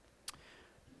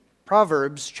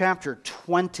Proverbs chapter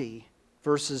 20,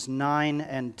 verses 9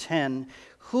 and 10.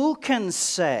 Who can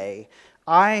say,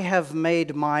 I have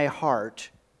made my heart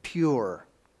pure?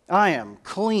 I am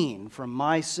clean from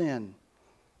my sin.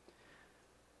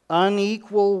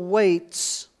 Unequal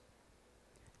weights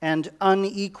and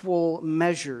unequal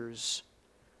measures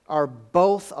are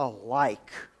both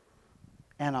alike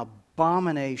an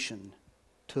abomination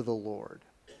to the Lord.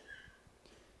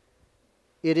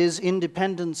 It is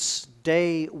Independence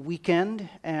Day weekend,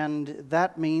 and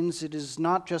that means it is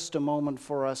not just a moment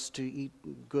for us to eat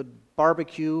good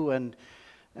barbecue and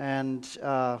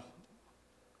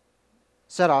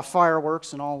set off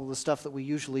fireworks and all of the stuff that we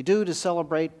usually do to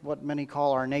celebrate what many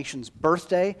call our nation's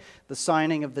birthday, the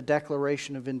signing of the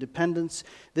Declaration of Independence.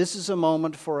 This is a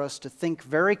moment for us to think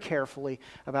very carefully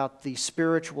about the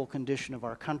spiritual condition of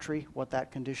our country, what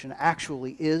that condition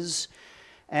actually is,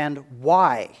 and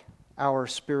why our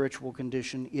spiritual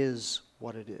condition is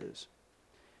what it is.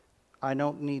 I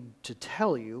don't need to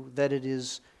tell you that it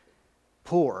is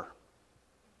poor,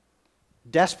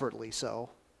 desperately so.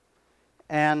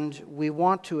 And we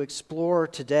want to explore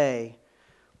today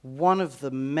one of the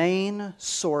main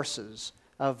sources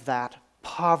of that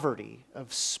poverty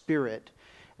of spirit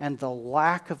and the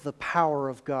lack of the power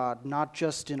of God, not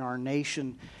just in our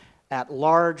nation at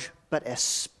large, but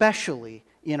especially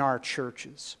in our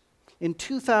churches. In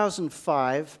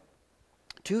 2005,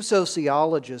 two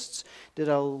sociologists did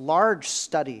a large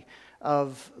study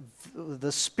of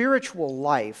the spiritual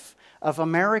life of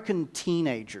American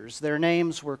teenagers. Their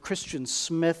names were Christian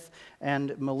Smith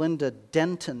and Melinda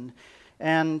Denton.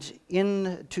 And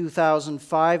in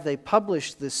 2005, they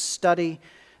published this study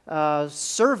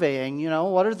surveying,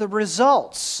 what are the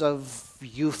results of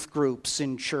youth groups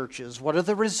in churches? What are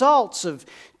the results of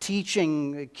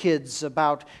teaching kids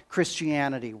about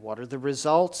Christianity? What are the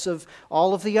results of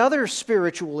all of the other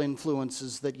spiritual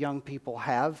influences that young people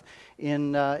have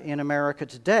in America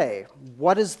today?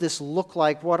 What does this look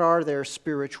like? What are their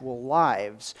spiritual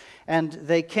lives? And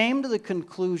they came to the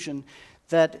conclusion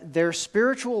that their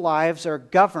spiritual lives are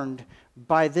governed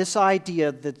by this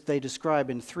idea that they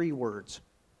describe in 3 words: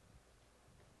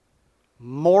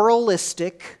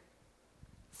 moralistic,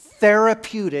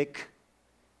 therapeutic,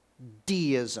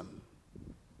 deism.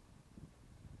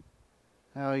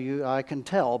 Now, I can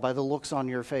tell by the looks on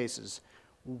your faces.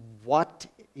 What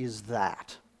is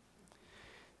that?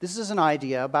 This is an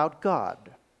idea about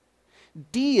God.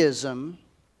 Deism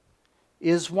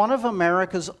is one of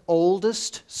America's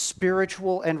oldest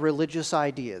spiritual and religious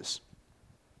ideas.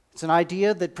 It's an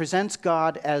idea that presents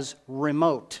God as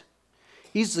remote.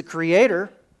 He's the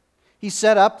creator. He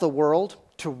set up the world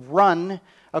to run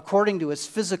according to his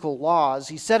physical laws.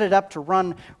 He set it up to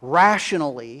run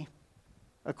rationally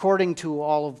according to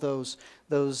all of those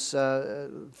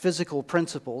physical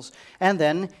principles. And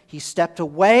then he stepped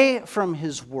away from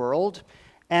his world,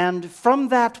 and from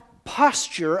that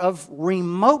posture of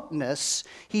remoteness,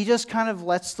 he just kind of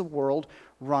lets the world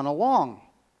run along.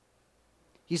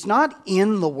 He's not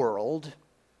in the world.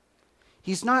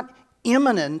 He's not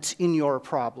immanent in your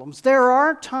problems. There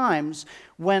are times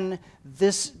when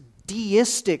this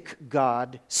deistic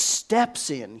God steps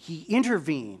in. He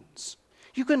intervenes.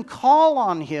 You can call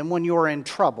on him when you're in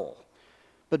trouble,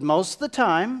 but most of the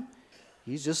time,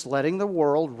 he's just letting the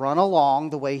world run along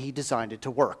the way he designed it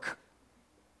to work.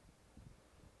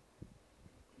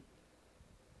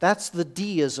 That's the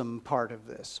deism part of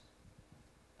this.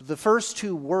 The first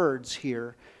 2 words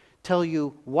here tell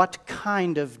you what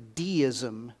kind of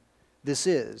deism this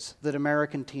is that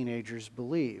American teenagers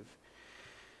believe.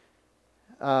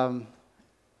 The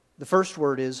first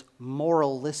word is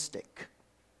moralistic.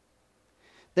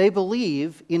 They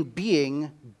believe in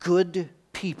being good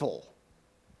people.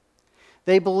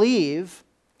 They believe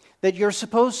that you're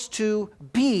supposed to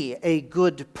be a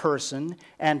good person,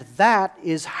 and that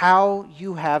is how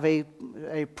you have a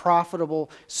profitable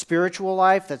spiritual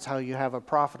life. That's how you have a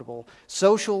profitable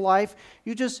social life.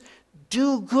 You just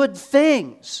do good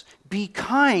things. Be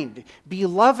kind. Be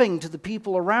loving to the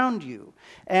people around you.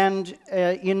 And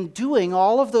in doing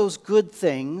all of those good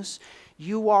things,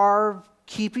 you are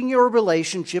keeping your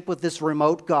relationship with this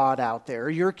remote God out there.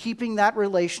 You're keeping that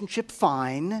relationship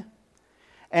fine.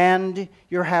 And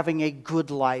you're having a good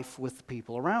life with the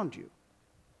people around you.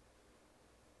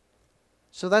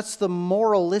 So that's the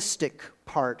moralistic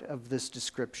part of this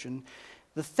description.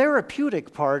 The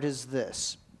therapeutic part is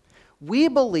this. We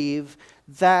believe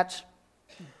that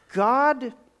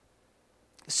God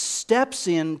steps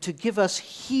in to give us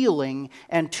healing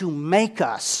and to make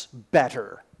us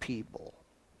better people.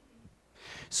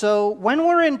 So when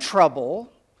we're in trouble,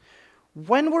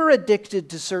 when we're addicted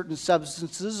to certain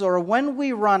substances, or when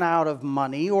we run out of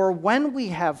money, or when we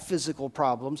have physical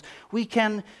problems, we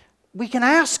can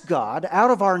ask God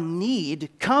out of our need,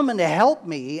 come and help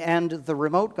me, and the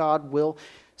remote God will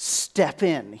step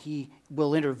in. He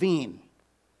will intervene,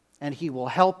 and He will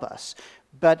help us.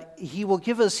 But He will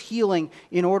give us healing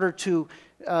in order to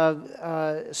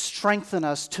strengthen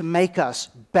us, to make us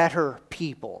better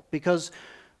people. Because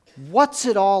what's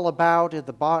it all about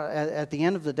at the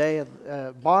end of the day,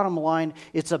 bottom line,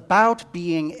 it's about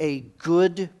being a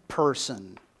good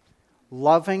person,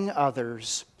 loving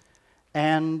others,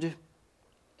 and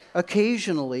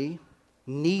occasionally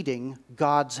needing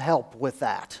God's help with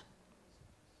that.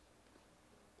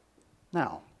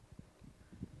 Now,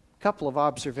 a couple of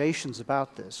observations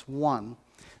about this. One,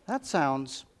 that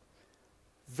sounds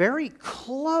very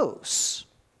close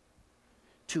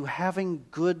to having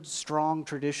good, strong,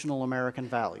 traditional American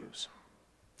values.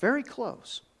 Very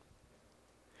close.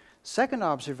 Second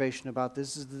observation about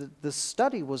this is that the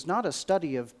study was not a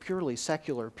study of purely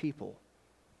secular people.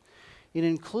 It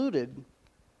included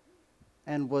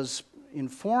and was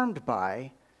informed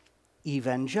by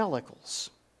evangelicals.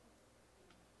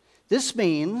 This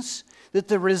means that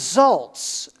the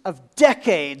results of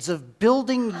decades of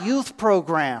building youth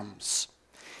programs,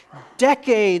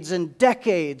 decades and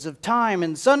decades of time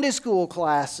in Sunday school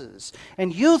classes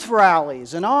and youth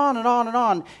rallies and on and on and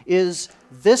on, is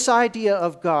this idea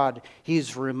of God.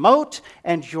 He's remote,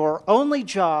 and your only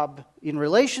job in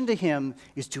relation to Him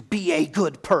is to be a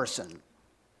good person.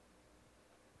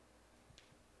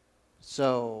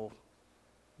 So,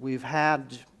 we've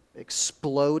had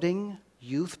exploding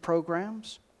youth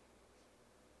programs.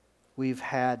 We've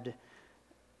had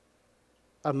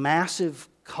a massive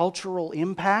cultural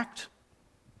impact,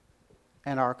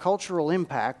 and our cultural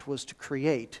impact was to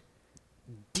create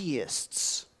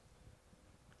deists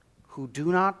who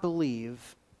do not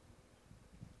believe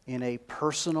in a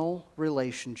personal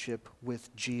relationship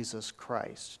with Jesus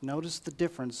Christ. Notice the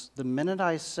difference. The minute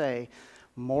I say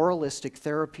moralistic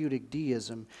therapeutic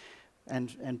deism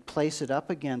and place it up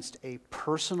against a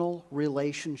personal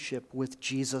relationship with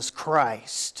Jesus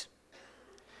Christ,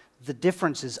 the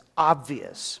difference is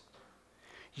obvious.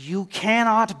 You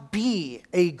cannot be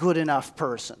a good enough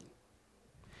person.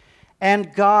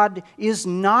 And God is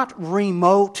not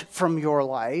remote from your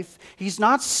life. He's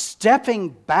not stepping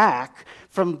back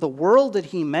from the world that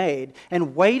He made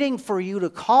and waiting for you to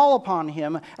call upon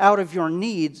Him out of your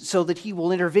needs so that He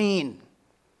will intervene.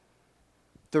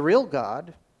 The real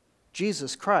God,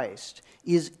 Jesus Christ,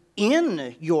 is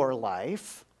in your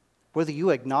life, whether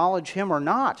you acknowledge Him or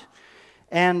not.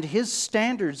 And His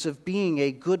standards of being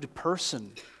a good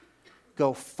person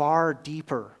go far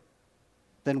deeper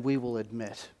than we will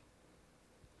admit.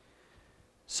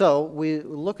 So we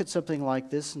look at something like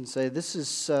this and say, this is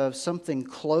something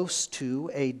close to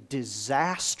a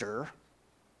disaster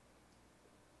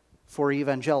for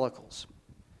evangelicals,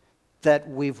 that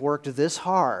we've worked this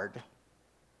hard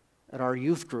at our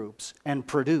youth groups and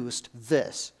produced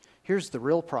this. Here's the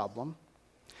real problem.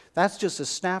 That's just a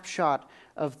snapshot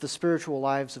of the spiritual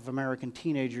lives of American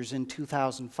teenagers in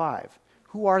 2005.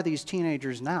 Who are these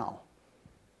teenagers now?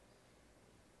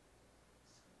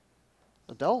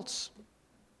 Adults.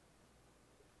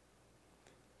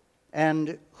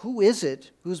 And who is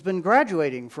it who's been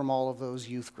graduating from all of those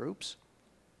youth groups?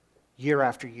 Year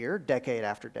after year, decade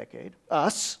after decade.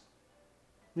 Us,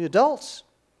 the adults.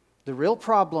 The real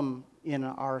problem in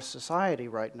our society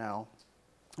right now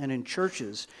and in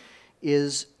churches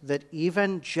is that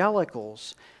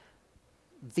evangelicals,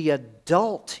 the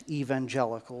adult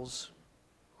evangelicals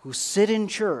who sit in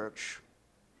church,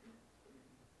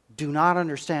 do not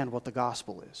understand what the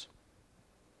gospel is.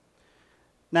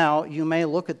 Now, you may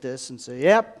look at this and say,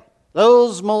 yep,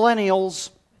 those millennials,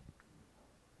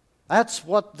 that's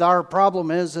what our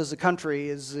problem is as a country,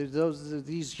 is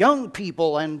these young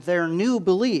people and their new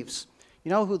beliefs. You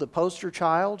know who the poster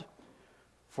child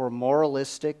for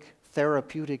moralistic,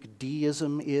 therapeutic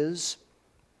deism is?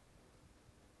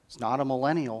 It's not a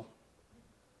millennial.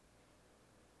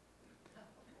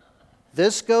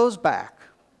 This goes back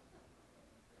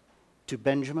to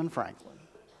Benjamin Franklin.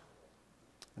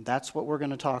 And that's what we're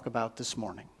going to talk about this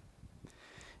morning.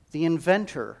 The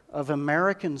inventor of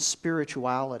American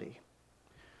spirituality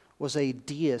was a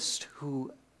deist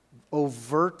who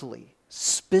overtly,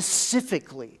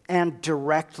 specifically, and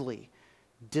directly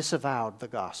disavowed the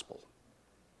gospel.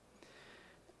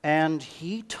 And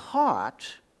he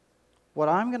taught what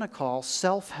I'm going to call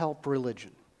self-help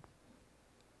religion.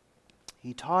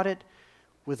 He taught it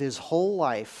with his whole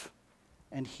life,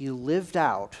 and he lived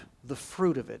out the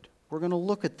fruit of it. We're going to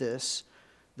look at this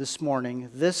this morning,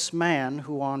 this man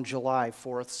who on July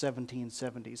 4th,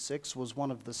 1776 was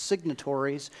one of the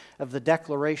signatories of the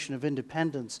Declaration of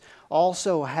Independence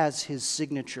also has his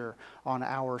signature on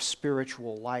our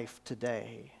spiritual life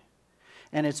today.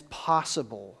 And it's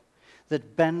possible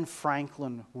that Ben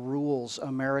Franklin rules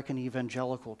American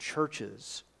evangelical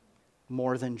churches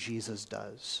more than Jesus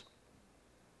does.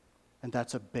 And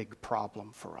that's a big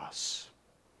problem for us.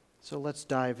 So let's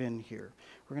dive in here.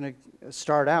 We're going to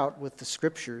start out with the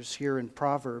scriptures here in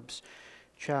Proverbs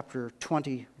chapter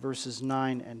 20, verses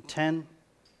 9 and 10.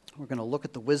 We're going to look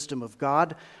at the wisdom of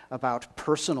God about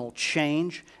personal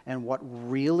change and what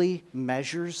really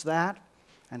measures that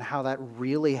and how that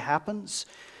really happens.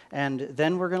 And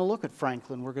then we're going to look at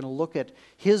Franklin. We're going to look at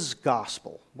his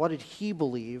gospel. What did he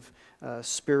believe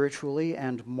spiritually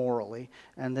and morally?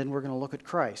 And then we're going to look at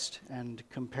Christ and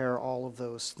compare all of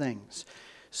those things.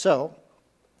 So,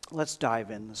 let's dive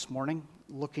in this morning,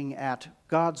 looking at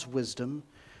God's wisdom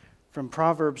from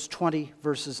Proverbs 20,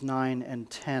 verses 9 and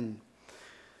 10.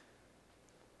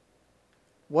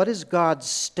 What is God's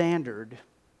standard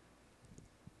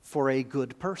for a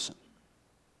good person?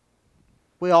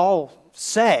 We all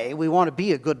say we want to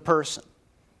be a good person.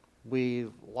 We,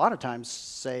 a lot of times,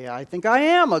 say, I think I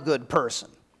am a good person.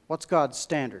 What's God's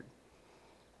standard?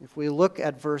 If we look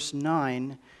at verse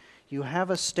 9, you have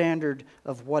a standard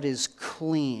of what is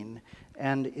clean,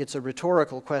 and it's a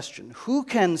rhetorical question. Who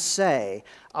can say,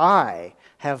 I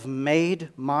have made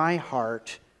my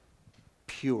heart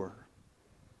pure?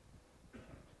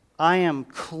 I am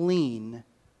clean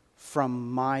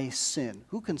from my sin.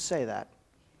 Who can say that?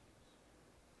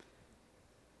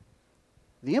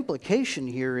 The implication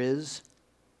here is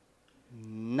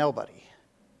nobody.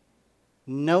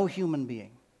 No human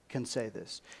being can say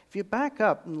this. If you back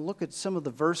up and look at some of the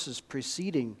verses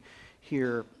preceding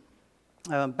here,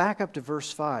 back up to verse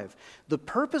 5. The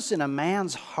purpose in a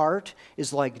man's heart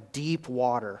is like deep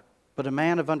water, but a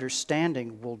man of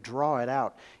understanding will draw it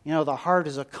out. You know, the heart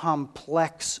is a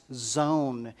complex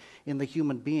zone in the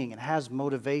human being. It has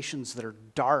motivations that are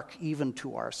dark even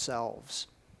to ourselves.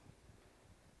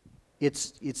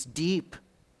 It's deep,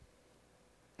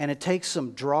 and it takes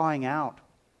some drawing out.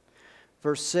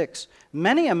 Verse 6,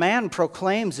 many a man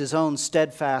proclaims his own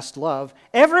steadfast love.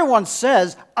 Everyone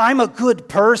says, I'm a good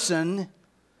person.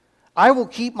 I will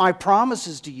keep my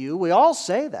promises to you. We all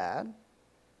say that.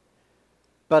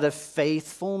 But a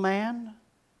faithful man,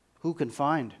 who can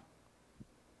find?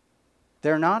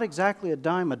 They're not exactly a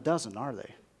dime a dozen, are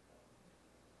they?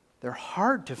 They're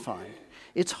hard to find.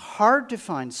 It's hard to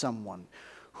find someone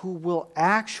who will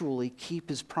actually keep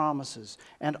his promises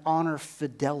and honor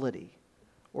fidelity,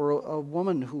 or a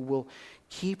woman who will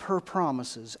keep her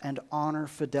promises and honor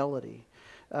fidelity.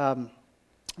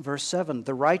 Verse 7,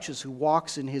 the righteous who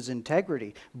walks in his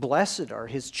integrity, blessed are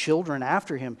his children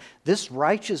after him. This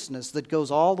righteousness that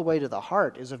goes all the way to the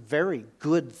heart is a very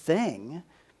good thing,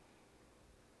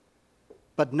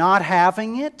 but not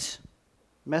having it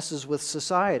messes with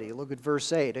society. Look at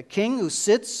verse 8. A king who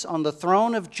sits on the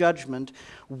throne of judgment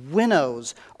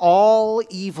winnows all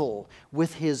evil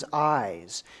with his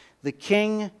eyes. The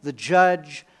king, the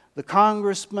judge, the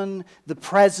congressman, the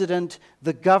president,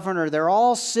 the governor, they're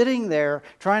all sitting there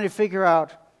trying to figure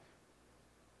out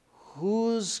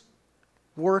who's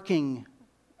working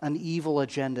an evil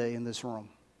agenda in this room.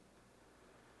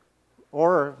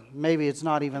 Or maybe it's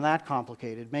not even that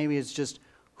complicated. Maybe it's just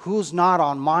who's not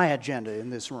on my agenda in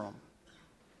this room.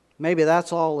 Maybe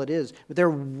that's all it is. But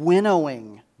they're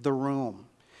winnowing the room,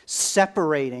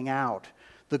 separating out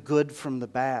the good from the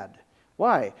bad.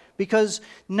 Why? Because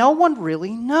no one really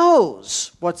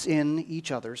knows what's in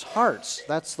each other's hearts.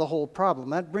 That's the whole problem.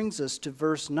 That brings us to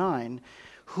verse 9.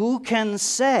 Who can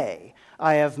say,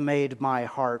 I have made my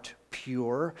heart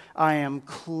pure, I am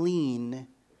clean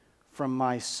from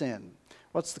my sin?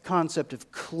 What's the concept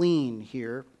of clean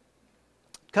here?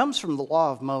 It comes from the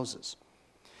law of Moses.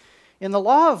 In the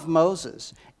law of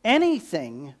Moses,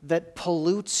 anything that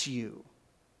pollutes you,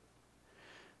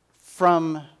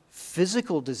 from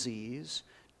physical disease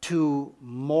to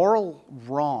moral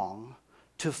wrong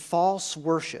to false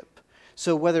worship,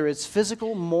 so whether it's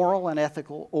physical, moral, and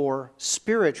ethical, or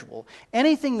spiritual,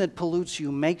 anything that pollutes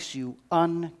you makes you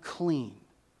unclean.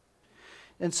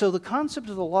 And so the concept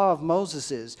of the law of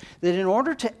Moses is that in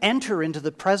order to enter into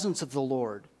the presence of the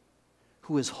Lord,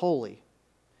 who is holy,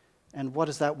 and what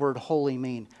does that word holy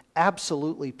mean?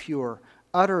 Absolutely pure,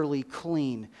 utterly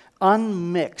clean,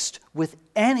 unmixed with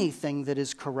anything that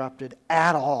is corrupted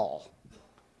at all.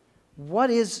 What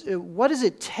does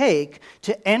it take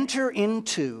to enter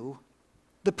into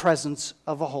the presence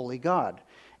of a holy God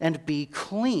and be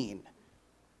clean?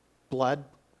 Blood.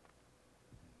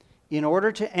 in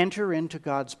order to enter into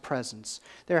God's presence,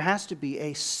 there has to be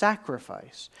a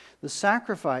sacrifice. The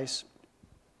sacrifice,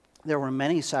 there were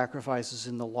many sacrifices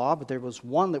in the law, but there was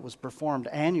one that was performed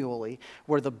annually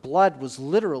where the blood was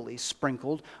literally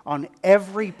sprinkled on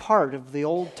every part of the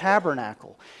old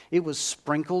tabernacle. It was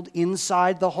sprinkled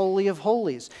inside the Holy of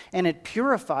Holies, and it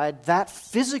purified that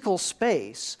physical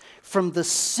space from the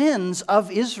sins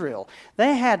of Israel.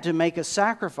 They had to make a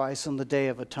sacrifice on the Day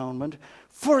of Atonement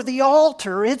for the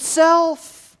altar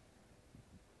itself.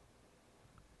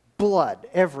 Blood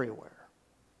everywhere.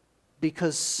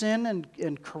 Because sin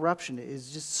and corruption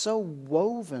is just so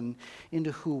woven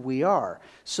into who we are.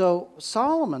 So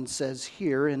Solomon says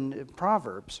here in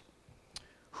Proverbs,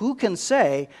 who can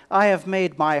say, I have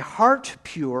made my heart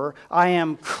pure, I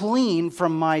am clean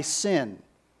from my sin?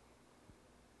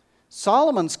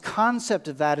 Solomon's concept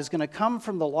of that is going to come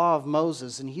from the law of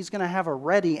Moses, and he's going to have a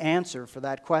ready answer for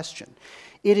that question.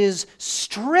 It is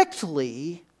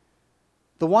strictly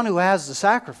the one who has the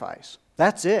sacrifice.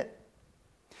 That's it.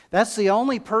 That's the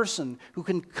only person who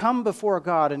can come before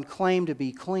God and claim to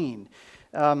be clean.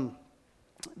 The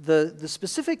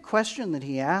specific question that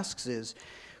he asks is,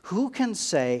 who can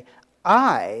say,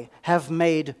 I have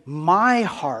made my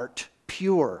heart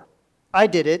pure? I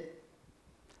did it.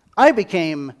 I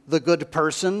became the good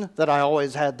person that I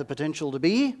always had the potential to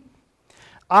be.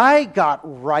 I got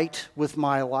right with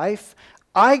my life.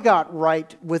 I got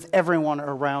right with everyone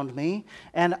around me,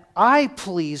 and I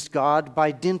pleased God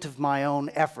by dint of my own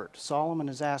effort. Solomon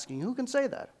is asking, who can say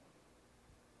that?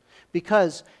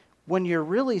 Because when you're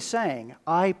really saying,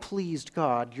 I pleased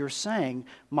God, you're saying,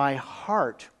 my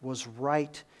heart was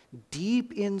right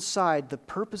deep inside the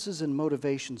purposes and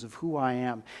motivations of who I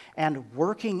am, and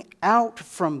working out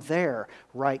from there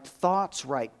right thoughts,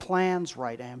 right plans,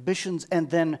 right ambitions, and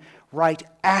then right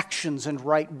actions and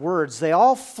right words. They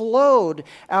all flowed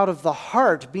out of the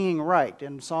heart being right.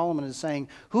 And Solomon is saying,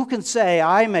 who can say,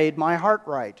 I made my heart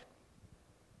right?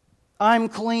 I'm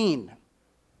clean.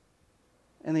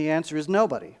 And the answer is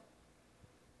nobody.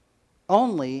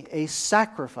 Only a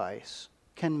sacrifice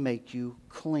can make you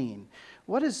clean.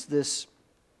 What is this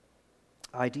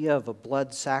idea of a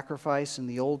blood sacrifice in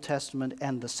the Old Testament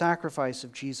and the sacrifice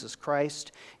of Jesus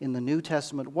Christ in the New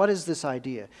Testament? What is this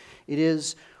idea? It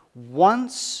is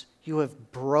once you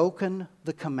have broken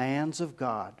the commands of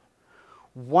God,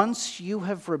 once you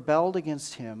have rebelled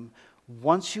against Him,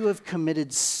 once you have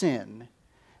committed sin,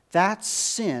 that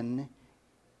sin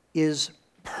is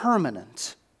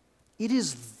permanent. It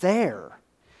is there.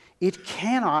 It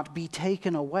cannot be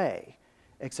taken away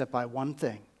except by one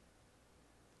thing: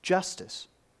 justice.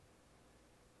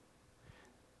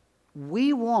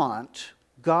 We want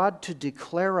God to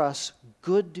declare us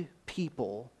good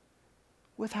people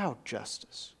without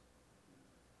justice.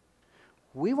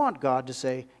 We want God to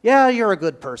say, yeah, you're a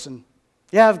good person.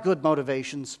 You have good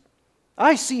motivations.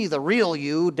 I see the real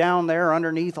you down there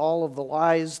underneath all of the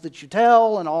lies that you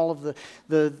tell and all of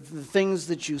the things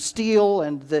that you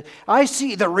steal. I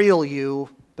see the real you.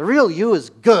 The real you is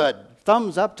good.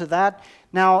 Thumbs up to that.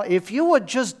 Now, if you would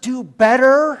just do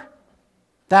better,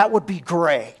 that would be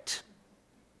great.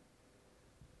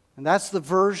 And that's the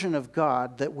version of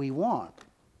God that we want.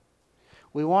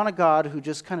 We want a God who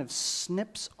just kind of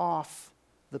snips off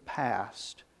the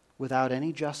past without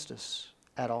any justice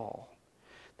at all.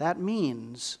 That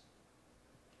means,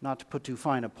 not to put too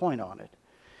fine a point on it,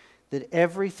 that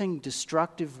everything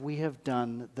destructive we have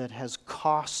done that has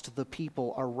cost the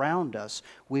people around us,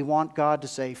 we want God to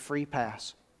say, free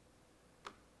pass.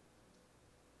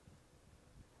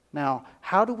 Now,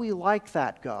 how do we like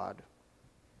that God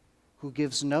who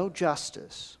gives no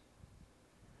justice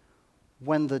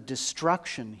when the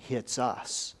destruction hits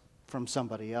us from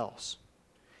somebody else?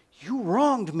 You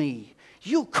wronged me.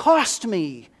 You cost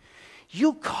me.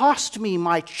 You cost me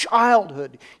my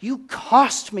childhood. You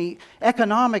cost me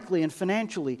economically and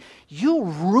financially. You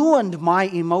ruined my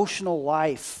emotional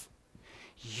life.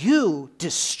 You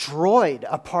destroyed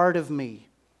a part of me.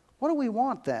 What do we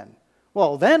want then?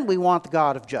 Well, then we want the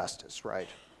God of justice, right?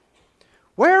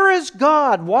 Where is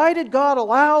God? Why did God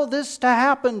allow this to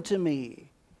happen to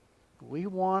me? We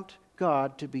want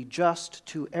God to be just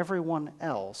to everyone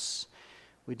else.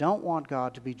 We don't want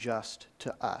God to be just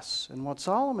to us. And what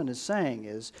Solomon is saying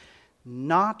is,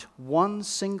 not one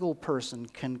single person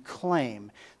can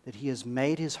claim that he has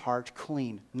made his heart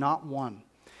clean. Not one.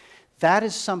 That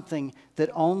is something that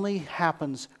only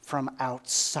happens from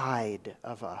outside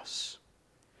of us.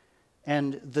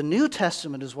 And the New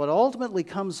Testament is what ultimately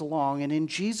comes along and in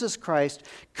Jesus Christ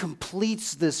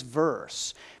completes this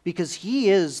verse. Because He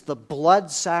is the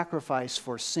blood sacrifice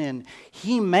for sin.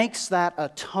 He makes that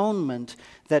atonement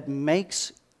that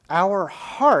makes our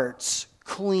hearts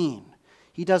clean.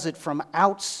 He does it from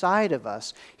outside of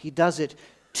us. He does it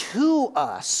to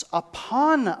us,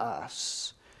 upon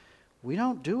us. We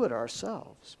don't do it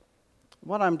ourselves.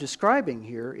 What I'm describing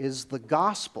here is the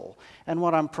gospel, and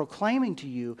what I'm proclaiming to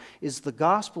you is the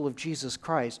gospel of Jesus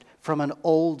Christ from an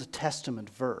Old Testament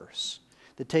verse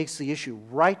that takes the issue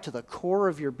right to the core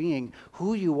of your being,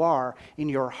 who you are in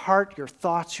your heart, your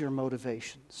thoughts, your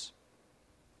motivations.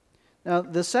 Now,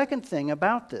 the second thing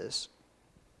about this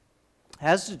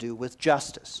has to do with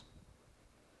justice.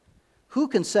 Who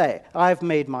can say, I've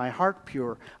made my heart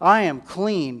pure, I am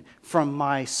clean from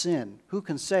my sin? Who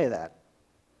can say that?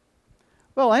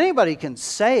 Well, anybody can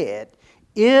say it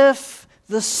if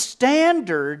the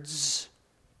standards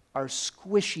are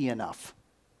squishy enough.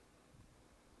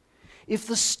 If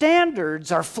the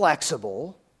standards are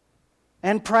flexible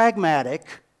and pragmatic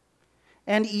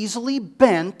and easily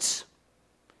bent,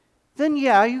 then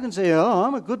yeah, you can say, oh,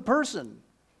 I'm a good person.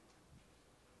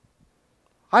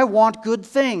 I want good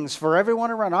things for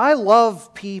everyone around. I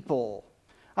love people.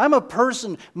 I'm a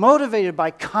person motivated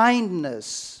by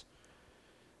kindness.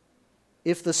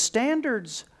 If the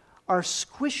standards are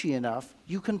squishy enough,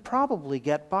 you can probably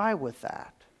get by with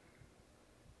that.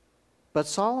 But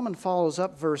Solomon follows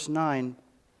up verse 9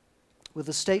 with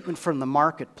a statement from the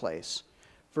marketplace.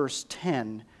 Verse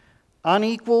 10,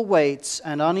 unequal weights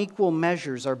and unequal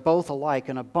measures are both alike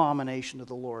an abomination to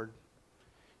the Lord.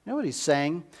 You know what he's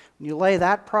saying? When you lay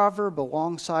that proverb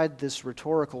alongside this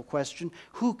rhetorical question,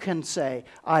 who can say,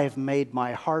 I have made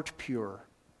my heart pure?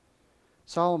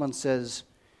 Solomon says,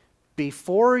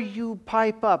 before you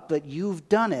pipe up that you've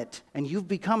done it and you've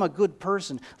become a good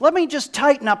person, let me just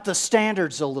tighten up the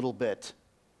standards a little bit.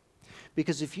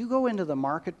 Because if you go into the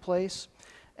marketplace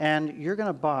and you're going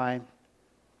to buy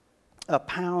a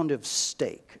pound of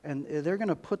steak, and they're going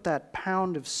to put that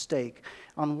pound of steak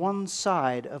on one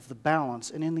side of the balance,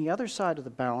 and in the other side of the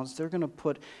balance, they're going to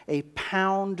put a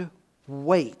pound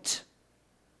weight.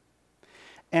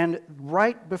 And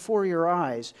right before your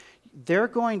eyes, they're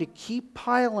going to keep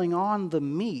piling on the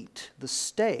meat, the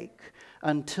steak,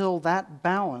 until that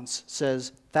balance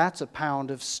says, that's a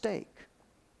pound of steak.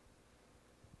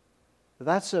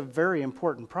 That's a very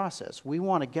important process. We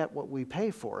want to get what we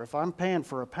pay for. If I'm paying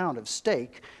for a pound of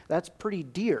steak, that's pretty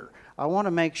dear. I want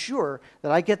to make sure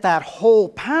that I get that whole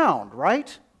pound,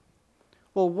 right?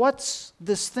 Well, what's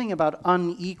this thing about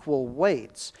unequal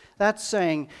weights? That's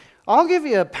saying, I'll give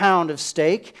you a pound of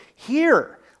steak.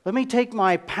 Here, let me take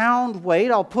my pound weight,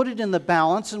 I'll put it in the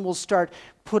balance, and we'll start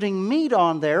putting meat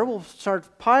on there. We'll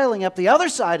start piling up the other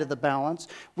side of the balance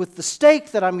with the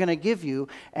steak that I'm going to give you,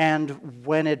 and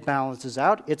when it balances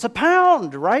out, it's a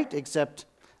pound, right? Except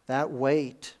that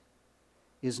weight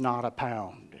is not a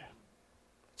pound.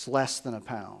 It's less than a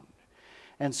pound.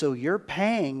 And so you're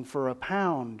paying for a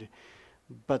pound,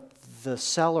 but the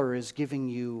seller is giving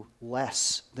you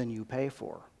less than you pay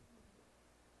for.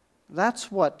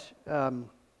 That's what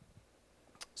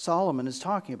Solomon is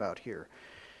talking about here.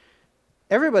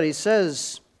 Everybody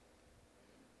says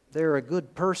they're a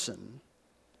good person,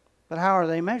 but how are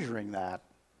they measuring that?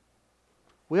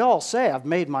 We all say, I've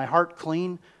made my heart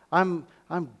clean, I'm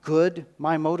good,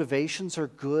 my motivations are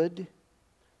good.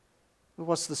 But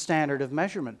what's the standard of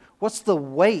measurement? What's the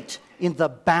weight in the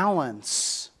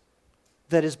balance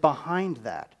that is behind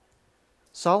that?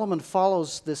 Solomon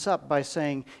follows this up by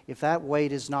saying, if that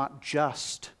weight is not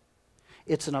just,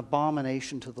 it's an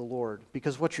abomination to the Lord.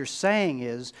 Because what you're saying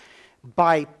is,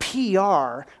 by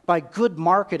PR, by good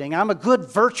marketing, I'm a good,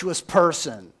 virtuous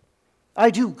person. I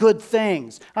do good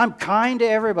things. I'm kind to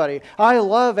everybody. I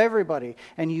love everybody.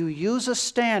 And you use a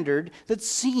standard that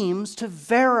seems to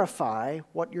verify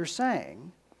what you're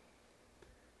saying.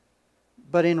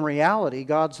 But in reality,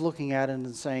 God's looking at it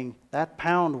and saying, that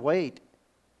pound weight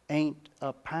ain't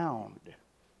a pound.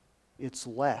 It's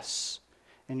less.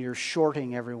 And you're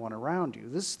shorting everyone around you.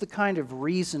 This is the kind of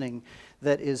reasoning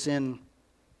that is in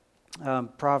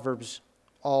Proverbs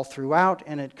all throughout,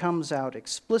 and it comes out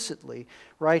explicitly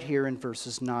right here in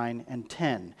verses 9 and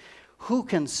 10. Who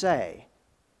can say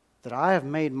that I have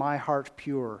made my heart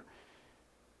pure?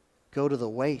 Go to the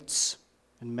weights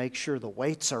and make sure the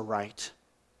weights are right.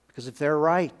 Because if they're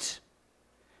right,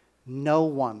 no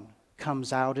one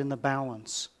comes out in the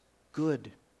balance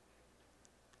good.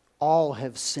 All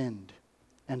have sinned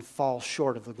and fall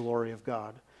short of the glory of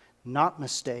God. Not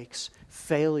mistakes,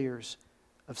 failures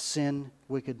of sin,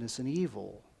 wickedness, and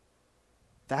evil.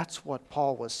 That's what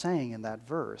Paul was saying in that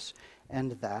verse,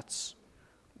 and that's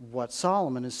what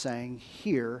Solomon is saying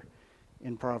here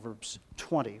in Proverbs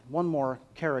 20. One more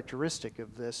characteristic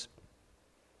of this.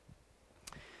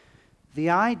 The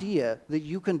idea that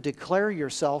you can declare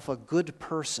yourself a good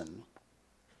person,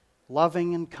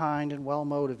 loving and kind and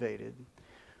well-motivated,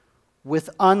 with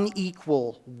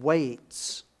unequal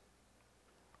weights,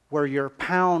 where your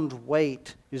pound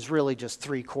weight is really just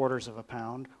 3/4 of a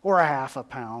pound or a half a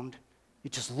pound.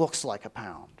 It just looks like a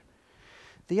pound.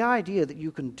 The idea that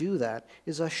you can do that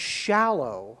is a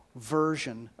shallow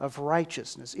version of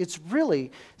righteousness. It's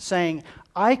really saying,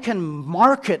 I can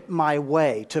market my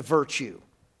way to virtue.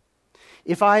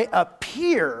 If I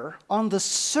appear on the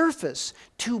surface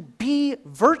to be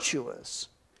virtuous,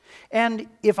 and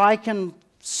if I can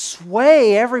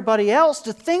sway everybody else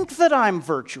to think that I'm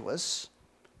virtuous,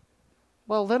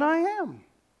 well, then I am.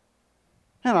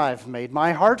 And I've made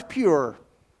my heart pure,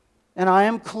 and I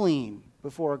am clean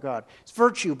before God. It's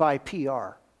virtue by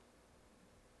PR.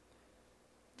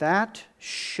 That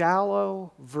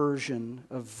shallow version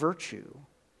of virtue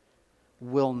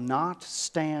will not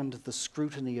stand the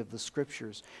scrutiny of the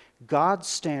Scriptures. God's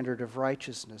standard of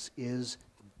righteousness is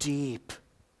deep.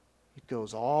 It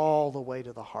goes all the way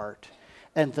to the heart.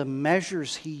 And the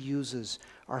measures he uses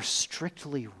are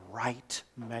strictly right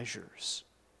measures.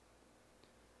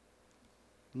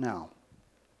 Now,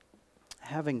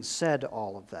 having said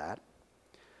all of that,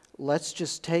 let's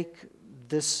just take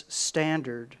this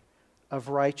standard of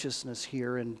righteousness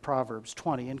here in Proverbs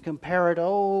 20 and compare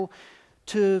it,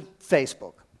 to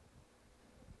Facebook.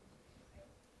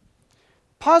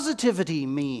 Positivity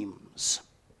memes.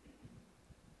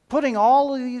 Putting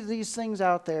all of these things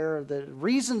out there, the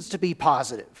reasons to be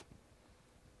positive,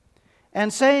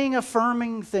 and saying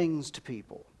affirming things to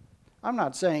people. I'm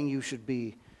not saying you should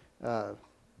be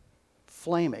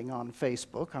flaming on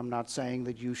Facebook. I'm not saying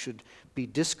that you should be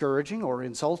discouraging or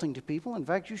insulting to people. In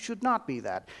fact, you should not be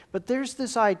that. But there's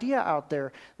this idea out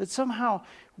there that somehow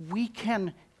we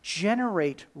can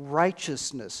generate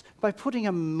righteousness by putting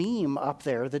a meme up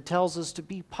there that tells us to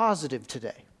be positive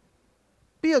today.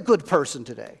 Be a good person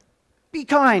today. Be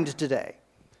kind today.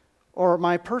 Or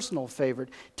my personal favorite,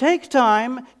 take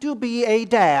time to be a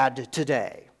dad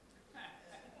today.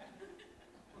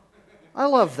 I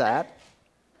love that.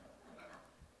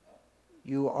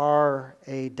 You are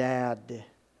a dad,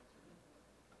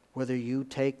 whether you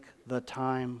take the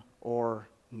time or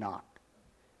not.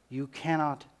 You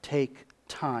cannot take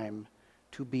time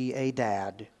to be a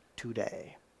dad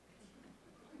today.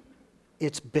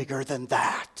 It's bigger than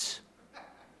that.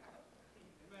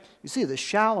 You see, the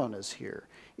shallowness here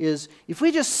is if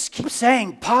we just keep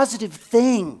saying positive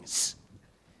things,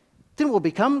 then we'll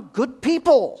become good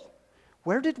people.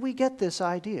 Where did we get this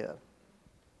idea?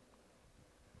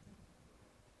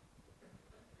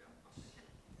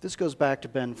 This goes back to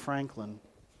Ben Franklin.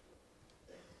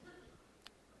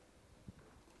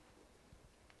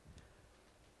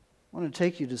 I want to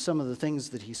take you to some of the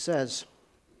things that he says.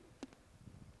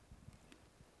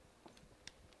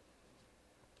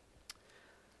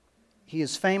 He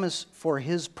is famous for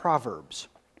his proverbs.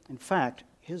 In fact,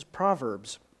 his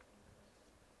proverbs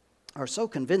are so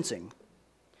convincing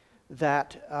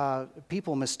that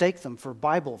people mistake them for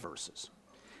Bible verses.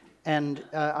 And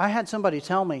I had somebody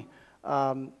tell me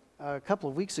a couple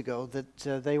of weeks ago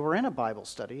that they were in a Bible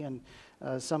study, and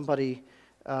somebody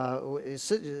is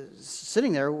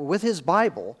sitting there with his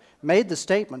Bible made the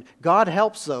statement, God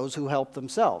helps those who help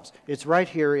themselves. It's right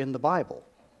here in the Bible.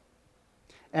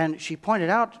 And she pointed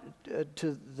out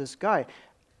to this guy,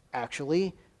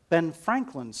 actually, Ben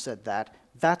Franklin said that.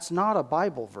 That's not a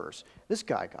Bible verse. This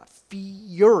guy got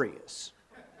furious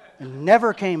and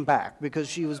never came back because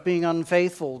she was being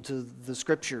unfaithful to the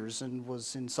Scriptures and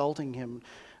was insulting him,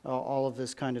 all of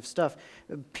this kind of stuff.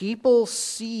 People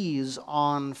seize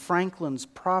on Franklin's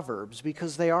proverbs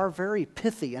because they are very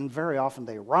pithy and very often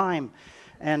they rhyme.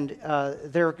 And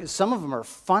some of them are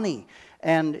funny.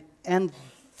 And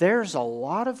there's a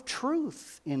lot of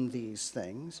truth in these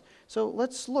things. So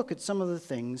let's look at some of the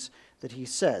things that he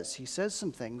says. He says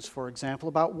some things, for example,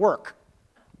 about work.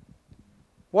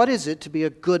 What is it to be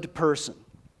a good person?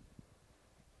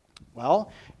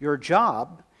 Well, your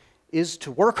job is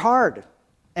to work hard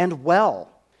and well.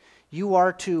 You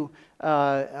are to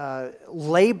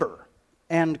labor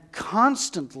and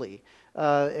constantly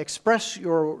express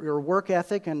your work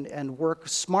ethic and work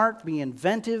smart, be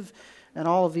inventive, and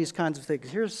all of these kinds of things.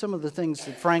 Here's some of the things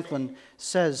that Franklin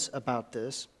says about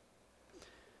this.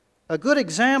 A good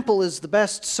example is the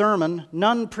best sermon.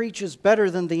 None preaches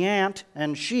better than the ant,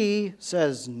 and she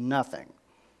says nothing.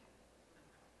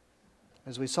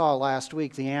 As we saw last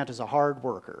week, the ant is a hard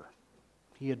worker.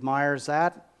 He admires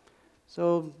that.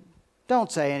 So don't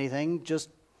say anything. Just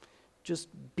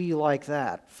be like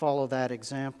that. Follow that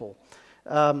example.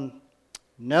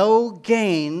 No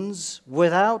gains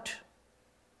without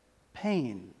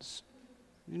pains.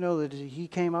 You know that he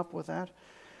came up with that?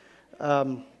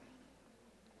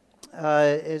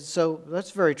 So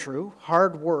that's very true.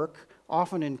 Hard work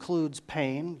often includes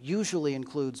pain, usually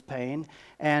includes pain,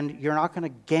 and you're not going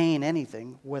to gain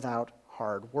anything without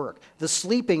hard work. The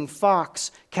sleeping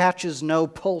fox catches no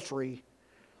poultry.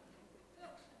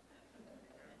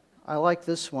 I like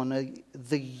this one.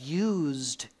 The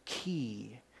used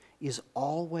key is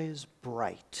always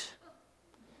bright.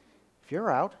 If you're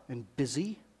out and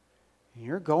busy, and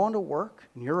you're going to work,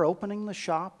 and you're opening the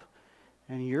shop,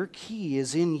 and your key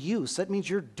is in use, that means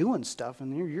you're doing stuff,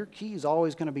 and your key is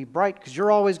always going to be bright because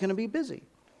you're always going to be busy.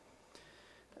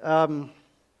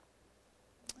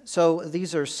 So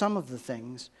these are some of the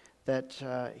things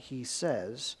that he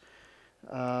says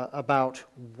about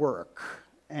work.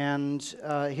 And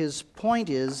his point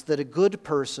is that a good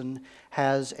person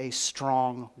has a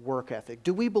strong work ethic.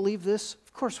 Do we believe this?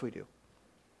 Of course we do.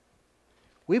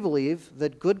 We believe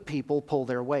that good people pull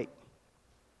their weight.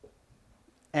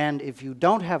 And if you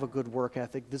don't have a good work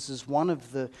ethic, this is one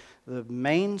of the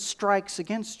main strikes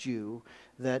against you,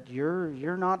 that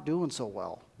you're not doing so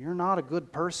well. You're not a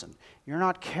good person. You're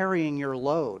not carrying your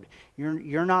load.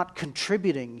 You're not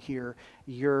contributing here.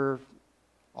 You're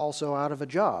also out of a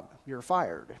job. You're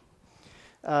fired.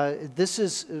 This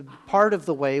is part of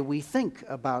the way we think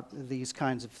about these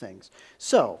kinds of things.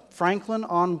 So, Franklin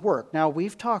on work. Now,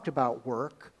 we've talked about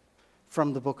work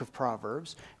from the book of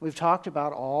Proverbs. We've talked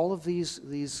about all of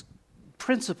these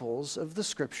principles of the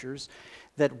Scriptures,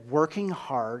 that working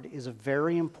hard is a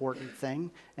very important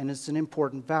thing and it's an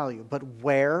important value. But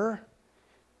where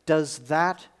does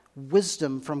that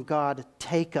wisdom from God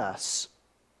take us?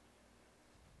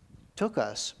 Took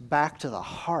us back to the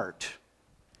heart.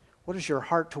 What is your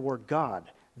heart toward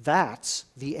God? That's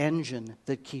the engine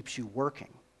that keeps you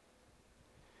working.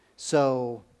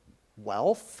 So,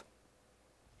 wealth,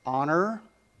 honor,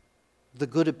 the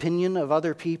good opinion of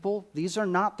other people, these are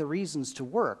not the reasons to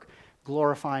work.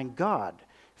 Glorifying God,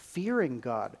 fearing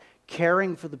God,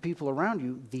 caring for the people around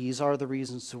you, these are the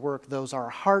reasons to work. Those are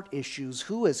heart issues.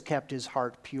 Who has kept his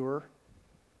heart pure?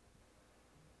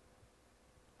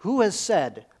 Who has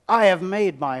said, I have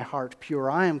made my heart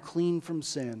pure, I am clean from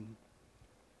sin?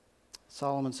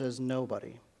 Solomon says,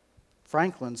 nobody.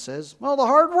 Franklin says, well, the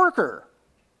hard worker.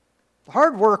 The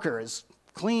hard worker has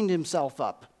cleaned himself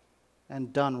up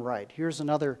and done right. Here's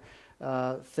another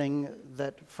thing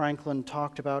that Franklin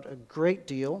talked about a great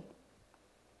deal.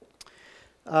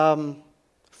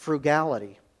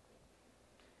 Frugality.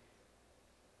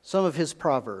 Some of his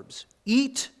proverbs.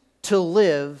 Eat to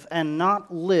live and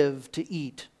not live to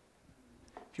eat.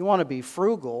 If you want to be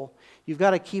frugal, you've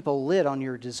got to keep a lid on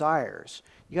your desires.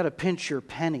 You got to pinch your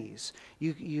pennies.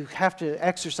 You have to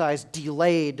exercise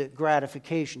delayed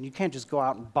gratification. You can't just go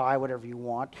out and buy whatever you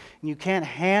want. And you can't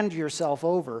hand yourself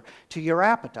over to your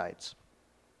appetites.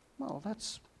 Well,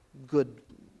 that's good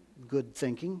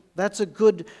thinking. That's a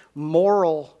good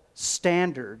moral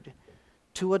standard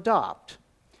to adopt.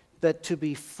 That to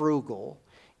be frugal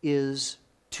is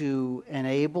to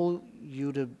enable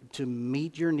you to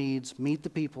meet your needs, meet the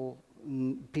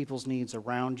people's needs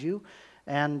around you.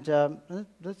 And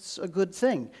that's a good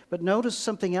thing. But notice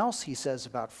something else he says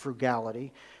about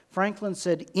frugality. Franklin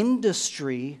said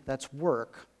industry, that's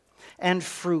work, and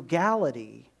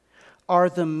frugality are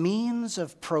the means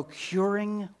of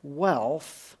procuring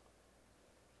wealth.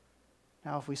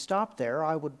 Now, if we stop there,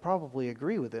 I would probably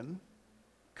agree with him,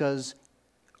 because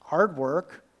hard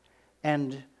work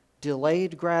and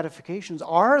delayed gratifications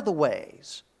are the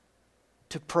ways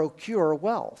to procure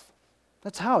wealth.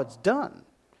 That's how it's done.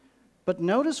 But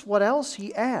notice what else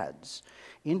he adds.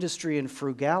 Industry and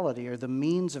frugality are the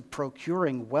means of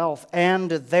procuring wealth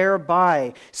and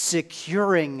thereby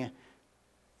securing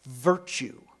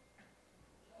virtue.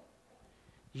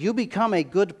 You become a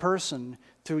good person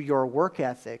through your work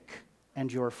ethic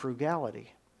and your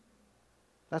frugality.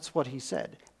 That's what he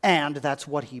said. And that's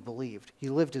what he believed. He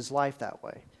lived his life that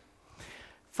way.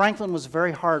 Franklin was a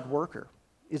very hard worker.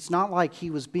 It's not like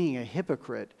he was being a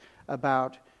hypocrite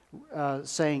about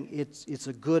saying it's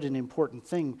a good and important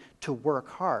thing to work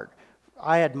hard.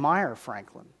 I admire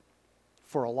Franklin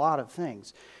for a lot of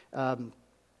things.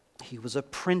 He was a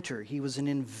printer. He was an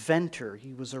inventor.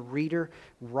 He was a reader,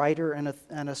 writer,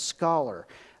 and a scholar.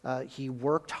 He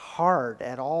worked hard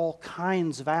at all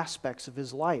kinds of aspects of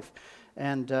his life.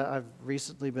 And I've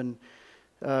recently been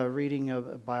reading a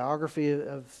biography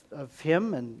of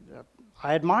him, and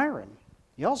I admire him.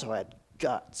 He also had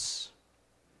guts.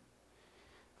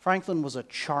 Franklin was a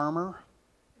charmer.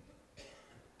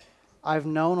 I've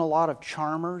known a lot of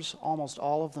charmers, almost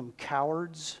all of them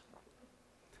cowards.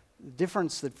 The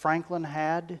difference that Franklin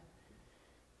had,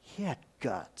 he had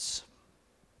guts.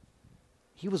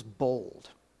 He was bold.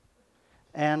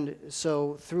 And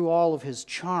so through all of his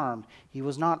charm, he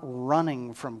was not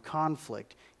running from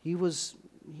conflict. He was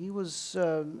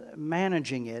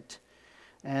managing it,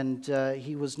 and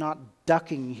he was not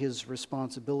ducking his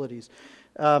responsibilities.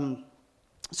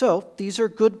 So these are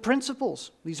good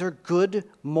principles. These are good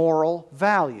moral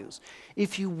values.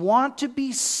 If you want to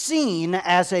be seen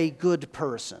as a good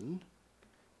person,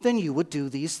 then you would do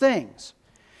these things.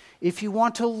 If you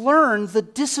want to learn the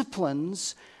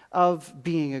disciplines of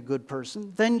being a good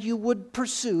person, then you would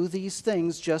pursue these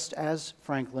things just as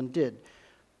Franklin did.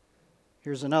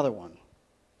 Here's another one.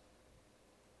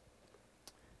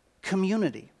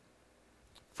 Community.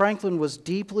 Franklin was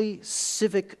deeply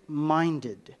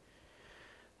civic-minded.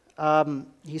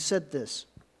 He said this: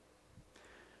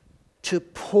 to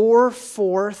pour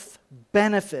forth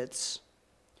benefits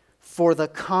for the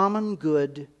common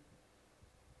good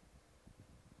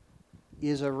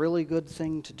is a really good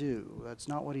thing to do. That's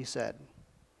not what he said.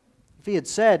 If he had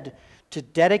said to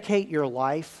dedicate your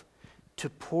life to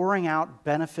pouring out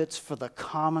benefits for the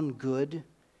common good,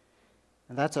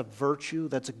 and that's a virtue,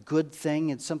 that's a good thing,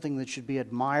 it's something that should be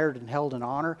admired and held in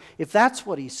honor. If that's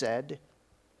what he said,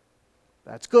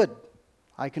 that's good.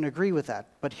 I can agree with that.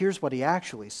 But here's what he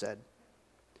actually said.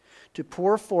 To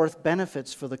pour forth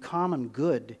benefits for the common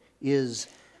good is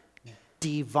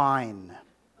divine.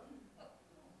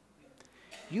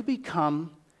 You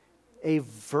become a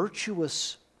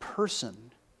virtuous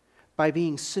person by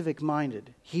being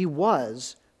civic-minded. He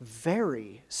was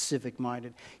very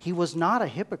civic-minded. He was not a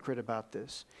hypocrite about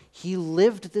this. He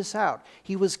lived this out.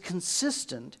 He was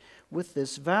consistent with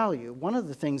this value. One of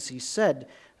the things he said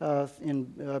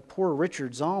in Poor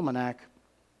Richard's Almanac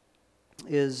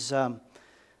is,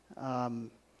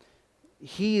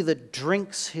 he that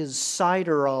drinks his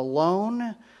cider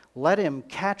alone, let him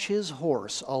catch his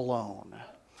horse alone.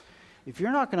 If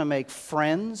you're not going to make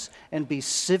friends and be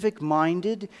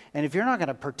civic-minded, and if you're not going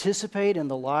to participate in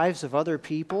the lives of other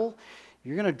people,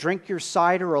 you're going to drink your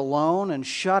cider alone and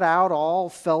shut out all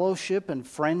fellowship and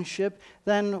friendship,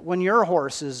 then when your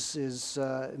horse is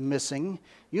missing,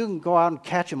 you can go out and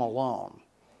catch him alone.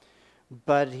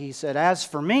 But he said, as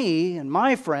for me and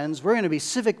my friends, we're going to be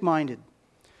civic-minded.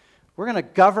 We're going to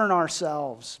govern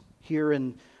ourselves here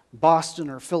in Boston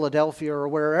or Philadelphia or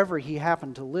wherever he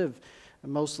happened to live,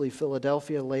 mostly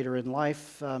Philadelphia later in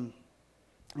life,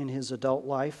 in his adult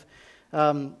life.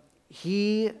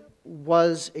 He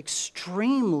was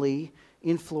extremely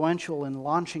influential in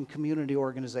launching community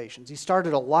organizations. He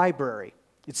started a library.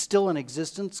 It's still in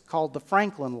existence, called the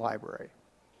Franklin Library,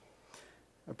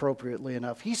 appropriately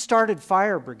enough. He started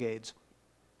fire brigades.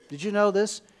 Did you know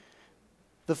this?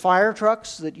 The fire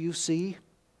trucks that you see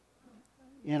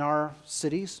in our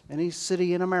cities, any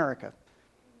city in America,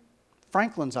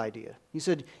 Franklin's idea. He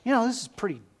said, this is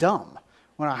pretty dumb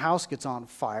when a house gets on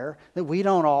fire that we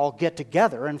don't all get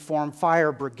together and form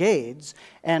fire brigades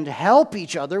and help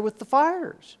each other with the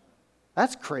fires.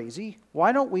 That's crazy.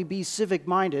 Why don't we be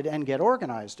civic-minded and get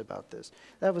organized about this?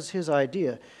 That was his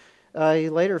idea. He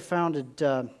later founded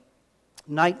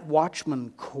Night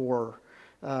Watchman Corps,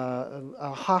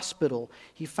 a hospital.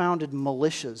 He founded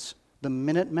militias, the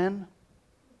Minutemen,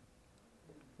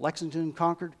 Lexington and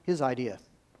Concord, his idea.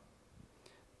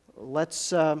 Let's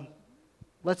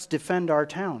defend our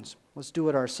towns. Let's do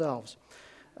it ourselves.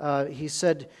 He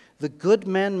said, what the good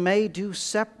men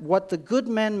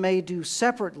may do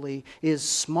separately is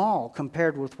small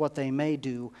compared with what they may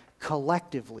do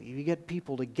collectively. If you get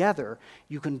people together,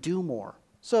 you can do more.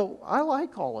 So I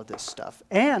like all of this stuff.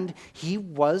 And he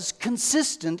was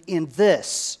consistent in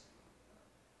this.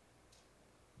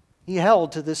 He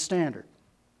held to this standard.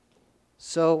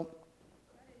 So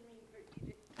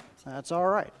that's all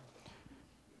right.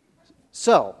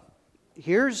 So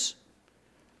here's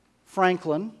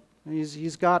Franklin.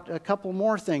 He's got a couple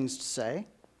more things to say.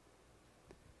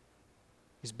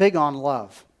 He's big on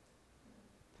love.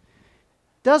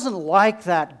 Doesn't like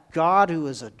that God who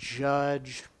is a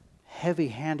judge,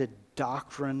 heavy-handed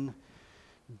doctrine,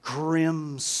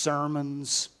 grim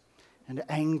sermons, and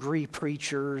angry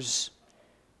preachers.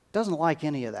 Doesn't like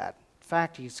any of that. In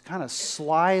fact, he's kind of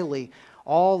slyly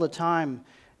all the time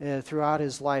throughout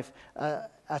his life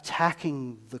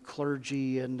attacking the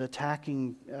clergy and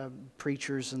attacking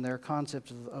preachers and their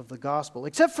concept of the gospel.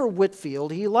 Except for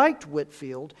Whitefield. He liked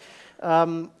Whitefield.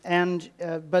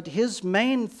 But his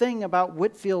main thing about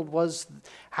Whitefield was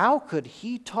how could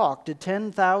he talk to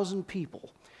 10,000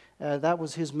 people? That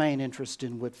was his main interest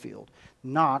in Whitefield.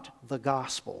 Not the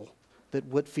gospel that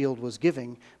Whitefield was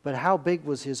giving, but how big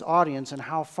was his audience and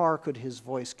how far could his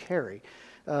voice carry.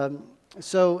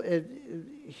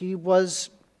 He was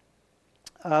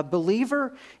A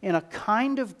believer in a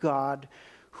kind of God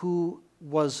who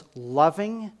was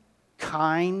loving,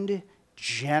 kind,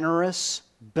 generous,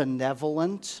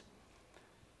 benevolent.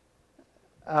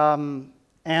 And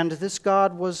this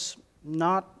God was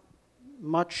not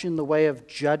much in the way of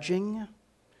judging.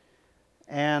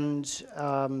 And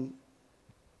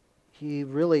he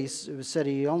really said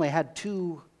he only had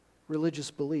two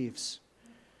religious beliefs.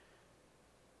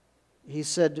 He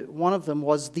said one of them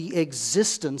was the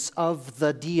existence of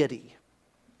the deity.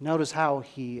 Notice how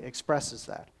he expresses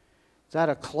that. Is that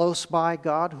a close-by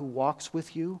God who walks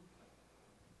with you?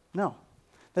 No.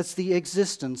 That's the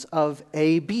existence of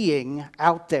a being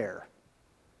out there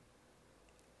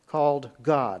called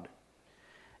God.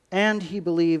 And he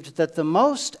believed that the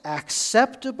most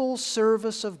acceptable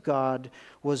service of God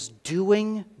was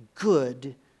doing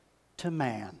good to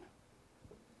man.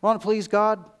 Want to please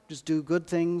God? Just do good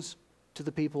things to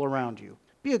the people around you.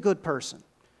 Be a good person.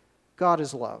 God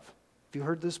is love. Have you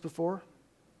heard this before?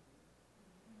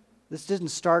 This didn't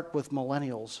start with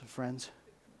millennials, friends.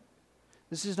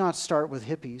 This did not start with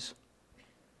hippies.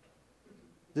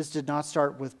 This did not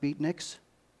start with beatniks.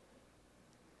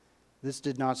 This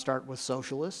did not start with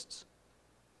socialists.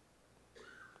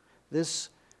 This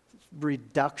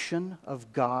reduction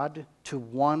of God to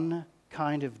one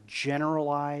kind of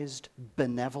generalized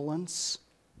benevolence,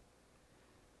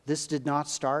 this did not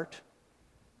start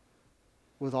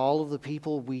with all of the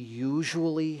people we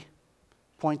usually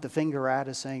point the finger at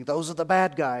as saying, those are the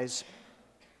bad guys.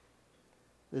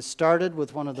 This started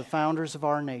with one of the founders of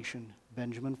our nation,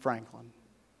 Benjamin Franklin.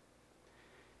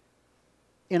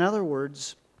 In other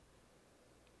words,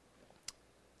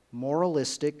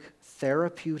 moralistic,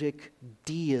 therapeutic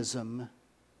deism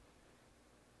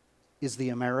is the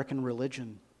American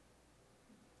religion.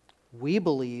 We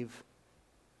believe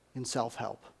in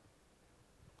self-help.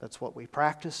 That's what we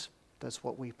practice. That's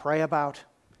what we pray about.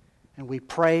 And we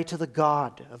pray to the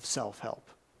God of self-help.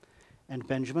 And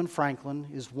Benjamin Franklin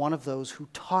is one of those who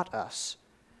taught us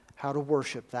how to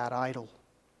worship that idol.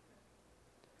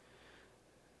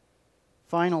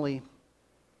 Finally,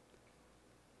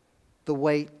 the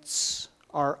weights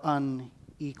are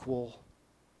unequal.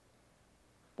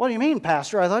 What do you mean,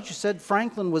 Pastor? I thought you said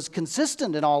Franklin was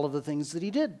consistent in all of the things that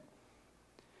he did.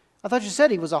 I thought you said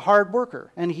he was a hard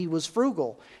worker and he was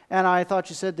frugal. And I thought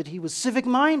you said that he was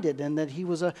civic-minded and that he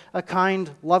was a kind,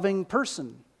 loving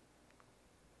person.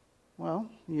 Well,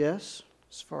 yes,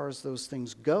 as far as those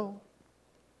things go.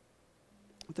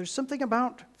 But there's something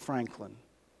about Franklin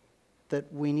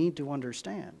that we need to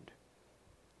understand.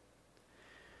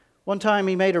 One time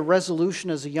he made a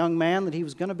resolution as a young man that he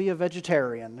was going to be a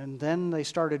vegetarian, and then they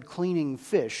started cleaning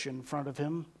fish in front of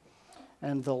him.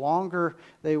 And the longer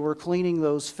they were cleaning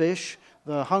those fish,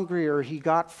 the hungrier he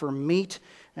got for meat,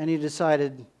 and he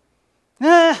decided,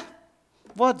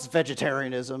 what's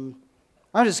vegetarianism?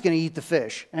 I'm just going to eat the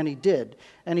fish. And he did.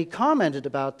 And he commented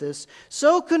about this.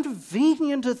 So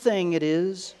convenient a thing it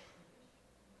is.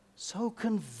 So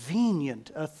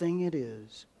convenient a thing it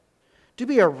is to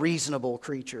be a reasonable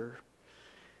creature,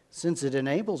 since it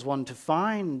enables one to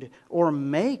find or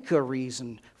make a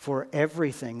reason for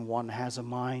everything one has a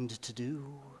mind to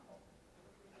do.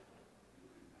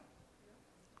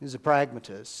 He's a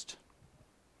pragmatist.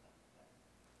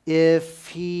 If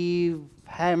he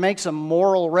makes a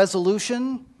moral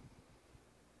resolution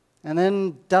and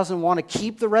then doesn't want to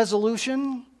keep the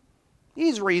resolution,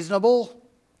 he's reasonable,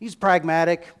 he's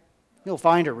pragmatic, he'll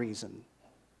find a reason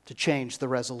to change the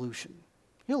resolution.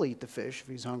 He'll eat the fish if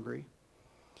he's hungry.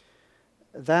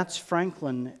 That's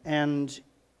Franklin, and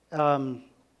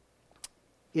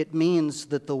it means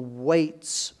that the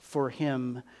weights for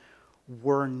him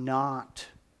were not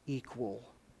equal.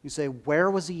 You say, where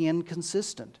was he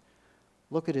inconsistent?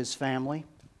 Look at his family.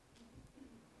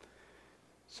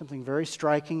 Something very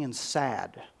striking and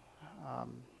sad.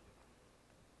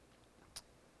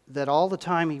 That all the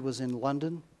time he was in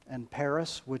London and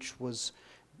Paris, which was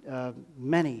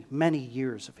many, many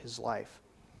years of his life,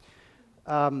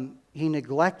 he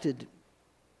neglected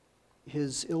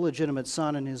his illegitimate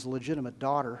son and his legitimate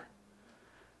daughter.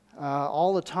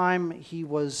 All the time he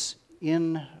was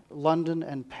in London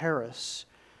and Paris,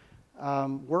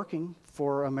 working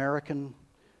for American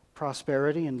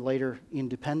prosperity and later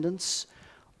independence.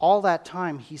 All that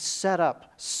time he set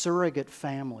up surrogate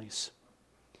families.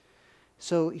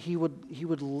 So he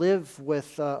would live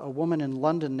with a woman in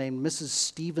London named Mrs.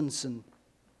 Stevenson,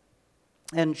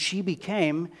 and she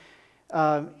became,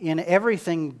 in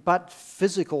everything but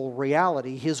physical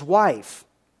reality, his wife.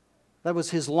 That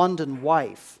was his London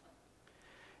wife.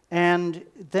 And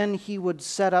then he would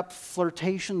set up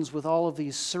flirtations with all of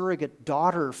these surrogate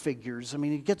daughter figures. I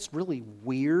mean, it gets really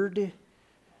weird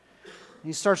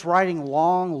He starts writing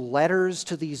long letters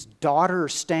to these daughter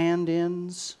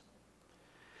stand-ins.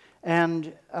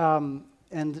 And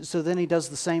so then he does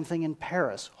the same thing in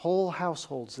Paris. Whole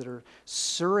households that are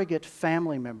surrogate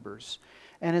family members.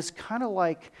 And it's kind of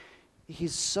like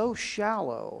he's so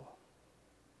shallow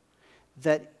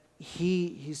that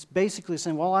he's basically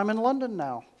saying, well, I'm in London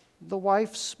now. The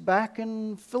wife's back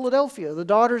in Philadelphia. The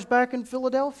daughter's back in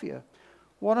Philadelphia.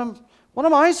 What am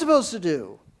I supposed to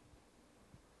do?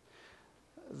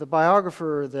 The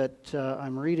biographer that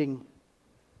I'm reading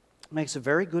makes a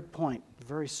very good point, a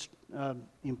very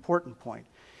important point.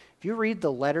 If you read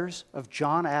the letters of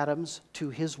John Adams to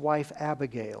his wife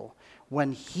Abigail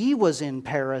when he was in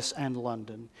Paris and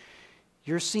London,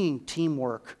 you're seeing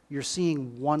teamwork, you're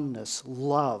seeing oneness,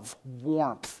 love,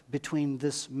 warmth between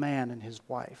this man and his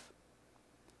wife.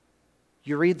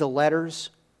 You read the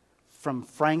letters from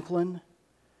Franklin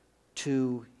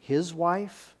to his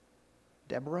wife,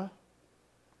 Deborah,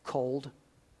 cold,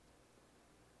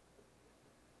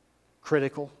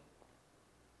 critical,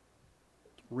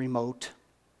 remote.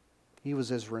 He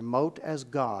was as remote as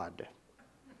God.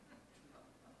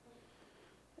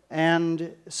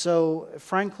 And so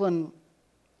Franklin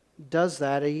does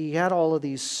that. He had all of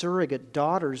these surrogate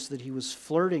daughters that he was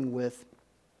flirting with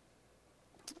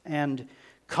and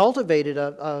cultivated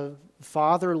a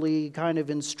fatherly kind of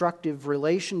instructive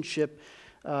relationship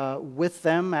with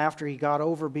them after he got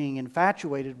over being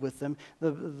infatuated with them.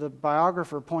 The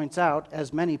biographer points out,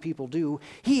 as many people do,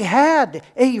 he had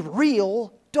a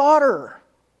real daughter.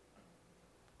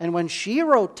 And when she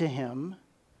wrote to him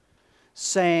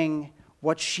saying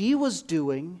what she was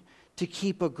doing to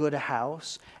keep a good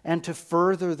house and to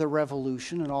further the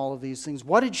revolution and all of these things,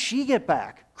 what did she get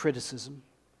back? Criticism.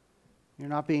 You're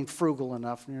not being frugal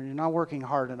enough. You're not working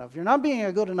hard enough. You're not being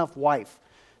a good enough wife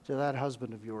to that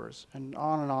husband of yours, and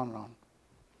on and on and on.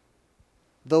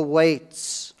 The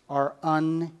weights are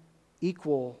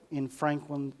unequal in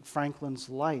Franklin's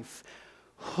life.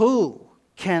 Who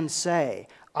can say,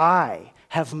 I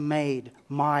have made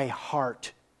my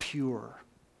heart pure?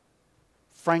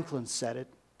 Franklin said it,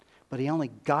 but he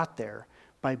only got there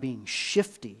by being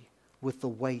shifty with the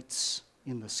weights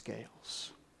in the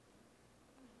scales.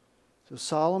 So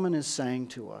Solomon is saying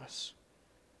to us,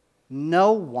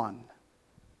 no one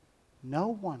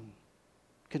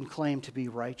can claim to be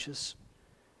righteous.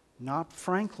 Not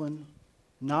Franklin,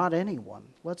 not anyone.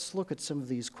 Let's look at some of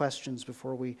these questions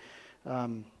before we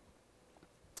round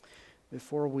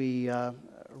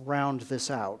this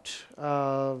out.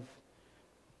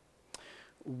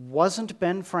 Wasn't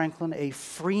Ben Franklin a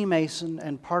Freemason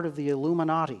and part of the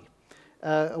Illuminati?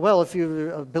 Well, if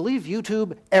you believe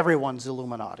YouTube, everyone's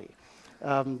Illuminati.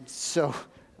 So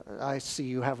I see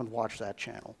you haven't watched that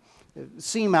channel.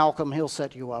 See Malcolm, he'll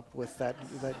set you up with that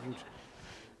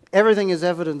everything is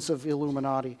evidence of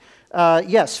Illuminati.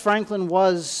 Yes, Franklin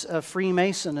was a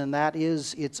Freemason, and that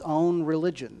is its own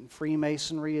religion.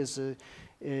 Freemasonry is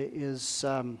its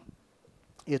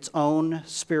own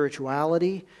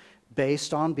spirituality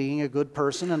based on being a good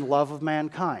person and love of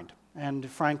mankind. And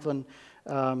Franklin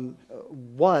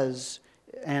was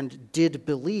and did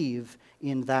believe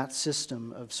in that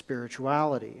system of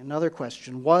spirituality. Another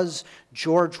question, was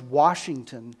George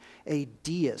Washington a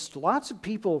deist? Lots of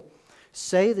people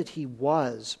say that he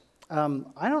was. I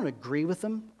don't agree with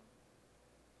them.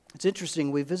 It's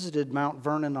interesting, we visited Mount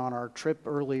Vernon on our trip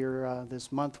earlier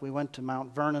this month. We went to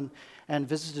Mount Vernon and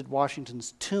visited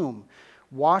Washington's tomb.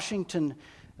 Washington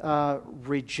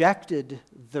rejected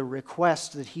the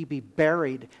request that he be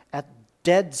buried at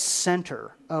dead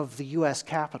center of the U.S.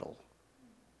 Capitol.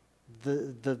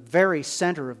 The very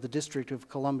center of the District of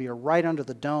Columbia, right under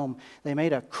the dome. They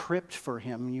made a crypt for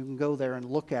him. You can go there and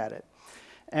look at it.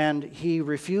 And he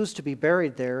refused to be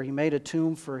buried there. He made a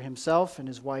tomb for himself and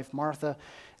his wife Martha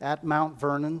at Mount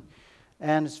Vernon.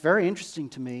 And it's very interesting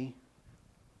to me,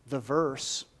 the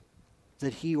verse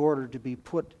that he ordered to be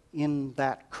put in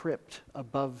that crypt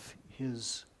above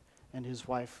his and his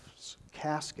wife's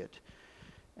casket.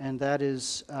 And that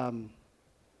is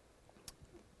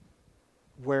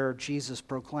where Jesus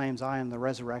proclaims, I am the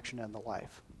resurrection and the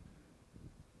life.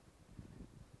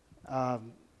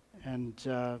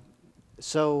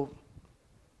 So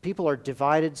people are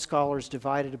divided, scholars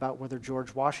divided about whether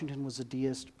George Washington was a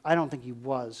deist. I don't think he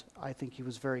was. I think he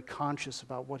was very conscious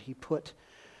about what he put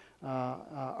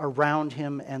around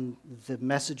him and the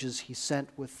messages he sent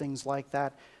with things like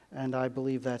that. And I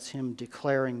believe that's him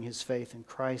declaring his faith in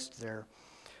Christ there.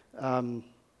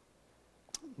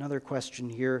 Another question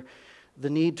here. The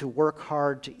need to work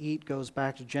hard to eat goes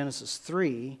back to Genesis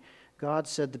 3. God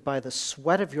said that by the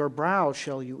sweat of your brow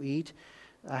shall you eat.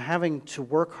 having to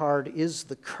work hard is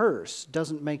the curse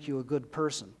doesn't make you a good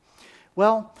person.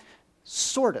 Well,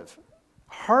 sort of.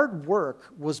 Hard work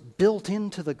was built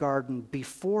into the garden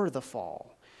before the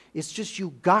fall. It's just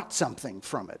you got something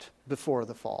from it before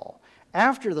the fall.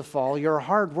 After the fall, your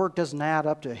hard work doesn't add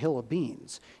up to a hill of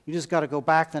beans. You just got to go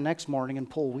back the next morning and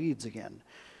pull weeds again.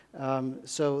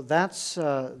 So that's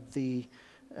the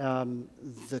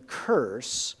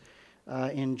curse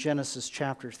in Genesis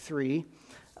chapter 3.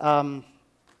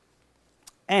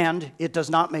 And it does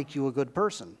not make you a good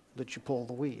person that you pull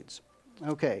the weeds.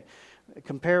 Okay,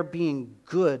 compare being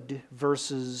good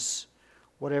versus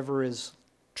whatever is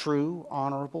true,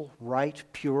 honorable, right,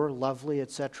 pure, lovely,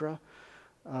 etc.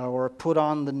 Or put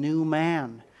on the new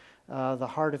man, the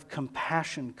heart of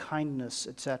compassion, kindness,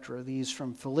 etc. These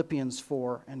from Philippians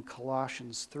 4 and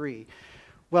Colossians 3.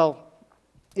 Well,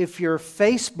 if you're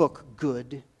Facebook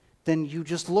good, then you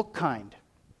just look kind.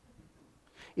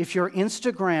 If you're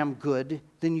Instagram good,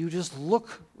 then you just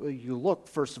look,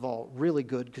 first of all, really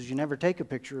good, because you never take a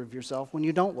picture of yourself when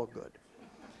you don't look good.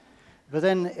 But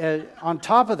then on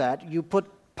top of that, you put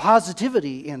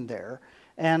positivity in there,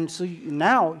 and so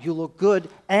now you look good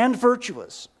and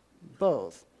virtuous,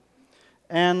 both.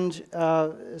 And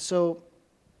so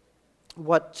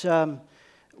what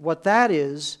that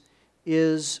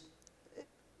is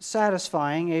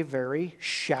satisfying a very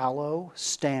shallow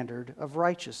standard of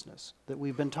righteousness that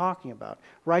we've been talking about.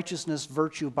 Righteousness,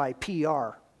 virtue by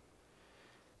PR.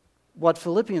 What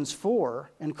Philippians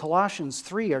 4 and Colossians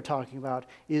 3 are talking about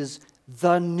is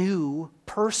the new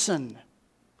person.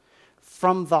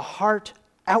 From the heart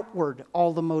outward,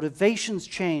 all the motivations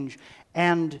change,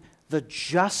 and the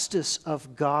justice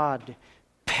of God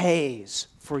pays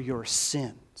for your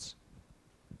sins.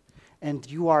 And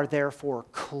you are therefore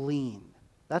clean.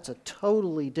 That's a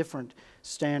totally different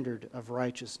standard of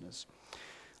righteousness.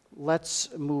 Let's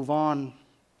move on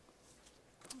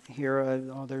here.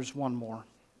 There's one more.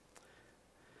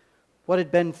 What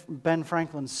did Ben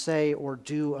Franklin say or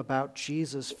do about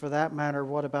Jesus? For that matter,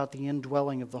 what about the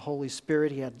indwelling of the Holy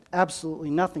Spirit? He had absolutely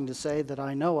nothing to say that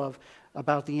I know of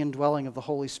about the indwelling of the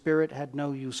Holy Spirit, had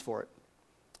no use for it.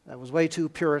 That was way too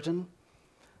Puritan,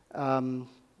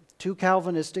 too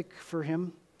Calvinistic for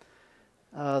him.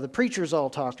 The preachers all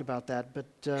talked about that, but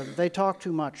they talk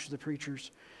too much, the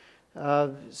preachers.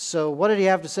 So what did he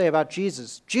have to say about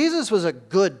Jesus? Jesus was a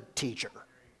good teacher.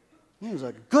 He was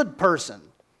a good person.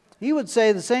 He would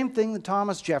say the same thing that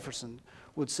Thomas Jefferson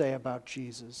would say about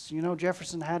Jesus. You know,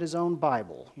 Jefferson had his own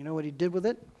Bible. You know what he did with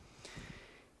it?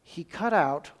 He cut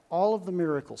out all of the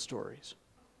miracle stories.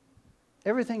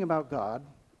 Everything about God,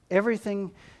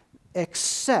 everything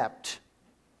except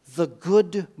the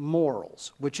good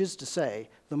morals, which is to say,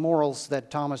 the morals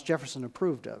that Thomas Jefferson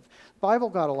approved of. The Bible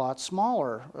got a lot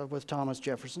smaller with Thomas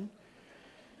Jefferson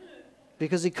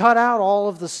because he cut out all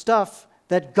of the stuff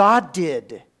that God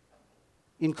did,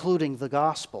 including the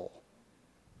gospel.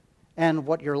 And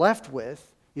what you're left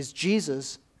with is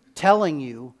Jesus telling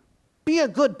you, be a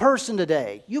good person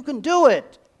today. You can do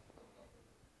it.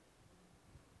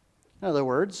 In other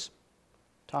words,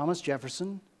 Thomas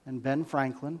Jefferson and Ben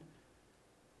Franklin,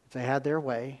 if they had their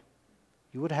way,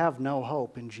 you would have no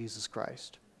hope in Jesus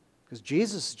Christ. Because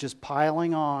Jesus is just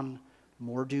piling on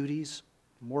more duties,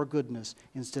 more goodness,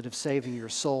 instead of saving your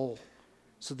soul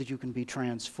so that you can be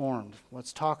transformed.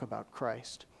 Let's talk about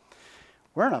Christ.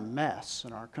 We're in a mess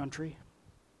in our country.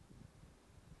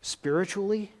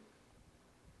 Spiritually,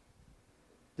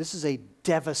 this is a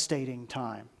devastating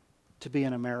time to be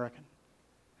an American.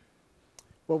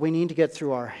 What we need to get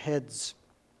through our heads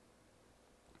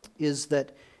is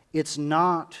that it's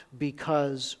not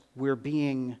because we're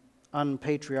being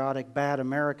unpatriotic, bad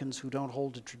Americans who don't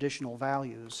hold to traditional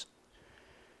values.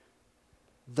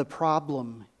 The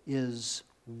problem is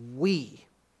we,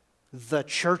 the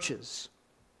churches,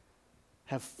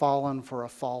 have fallen for a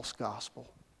false gospel.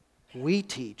 We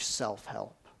teach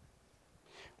self-help.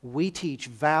 We teach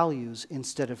values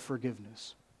instead of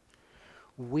forgiveness.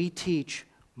 We teach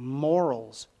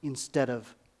morals instead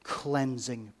of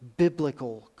cleansing,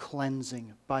 biblical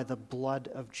cleansing by the blood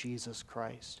of Jesus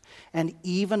Christ. And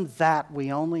even that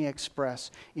we only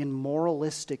express in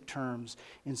moralistic terms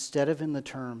instead of in the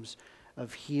terms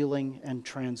of healing and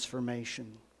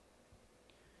transformation.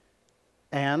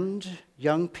 And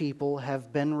young people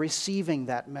have been receiving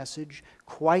that message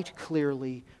quite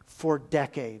clearly for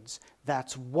decades.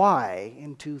 That's why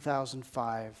in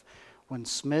 2005, when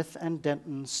Smith and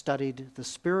Denton studied the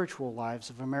spiritual lives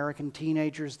of American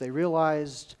teenagers, they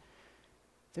realized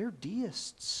they're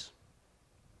deists.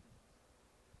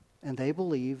 And they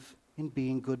believe in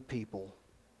being good people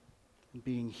and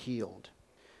being healed.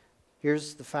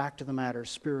 Here's the fact of the matter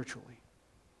spiritually.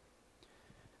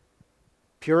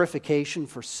 Purification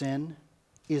for sin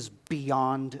is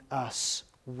beyond us.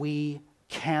 We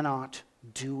cannot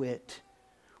do it.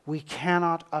 We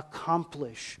cannot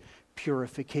accomplish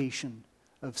purification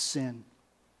of sin.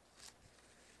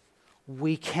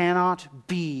 We cannot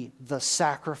be the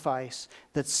sacrifice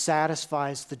that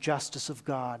satisfies the justice of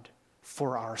God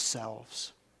for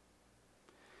ourselves.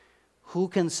 Who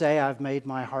can say, I've made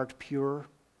my heart pure,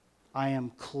 I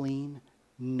am clean?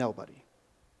 Nobody.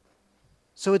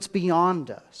 So it's beyond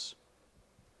us.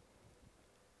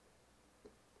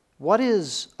 What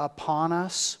is upon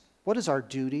us? What is our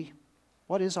duty?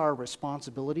 What is our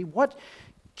responsibility? What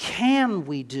can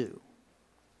we do?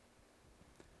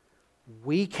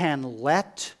 We can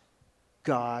let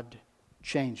God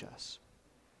change us.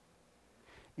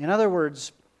 In other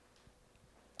words,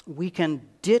 we can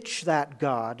ditch that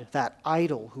God, that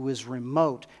idol who is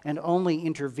remote and only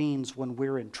intervenes when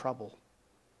we're in trouble,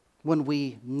 when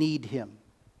we need him.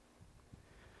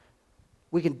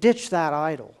 We can ditch that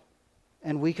idol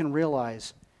and we can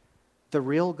realize the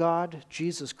real God,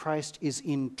 Jesus Christ, is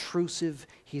intrusive.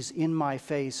 He's in my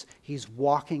face. He's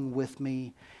walking with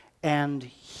me. And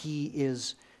he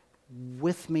is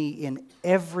with me in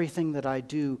everything that I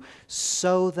do,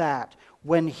 so that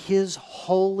when his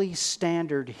holy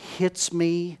standard hits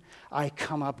me, I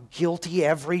come up guilty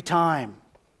every time.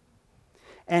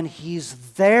 And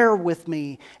he's there with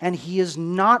me, and he is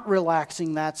not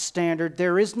relaxing that standard.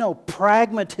 There is no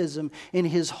pragmatism in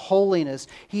his holiness.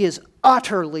 He is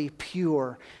utterly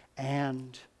pure,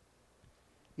 and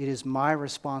it is my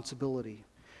responsibility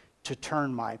to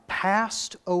turn my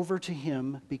past over to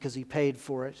him because he paid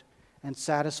for it and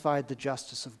satisfied the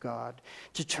justice of God,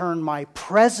 to turn my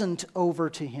present over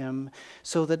to him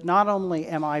so that not only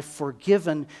am I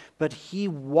forgiven, but he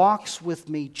walks with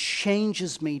me,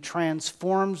 changes me,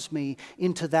 transforms me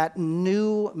into that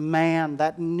new man,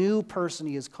 that new person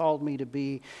he has called me to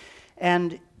be.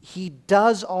 And he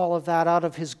does all of that out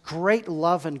of his great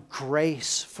love and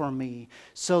grace for me,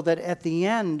 so that at the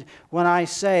end, when I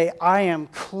say I am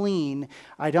clean,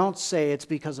 I don't say it's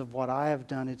because of what I have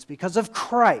done, it's because of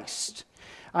Christ.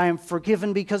 I am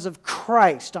forgiven because of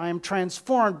Christ. I am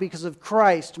transformed because of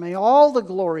Christ. May all the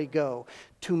glory go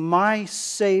to my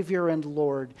Savior and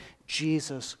Lord,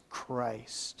 Jesus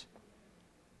Christ.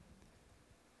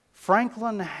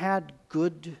 Franklin had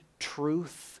good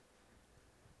truth,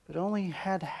 but only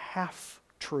had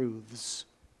half-truths.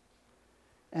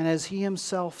 And as he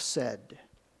himself said,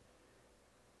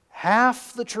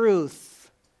 half the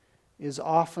truth is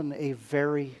often a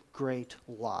very great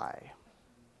lie.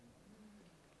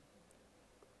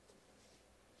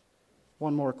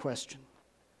 One more question.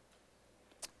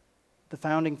 The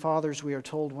founding fathers, we are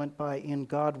told, went by "in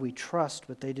God we trust,"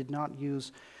 but they did not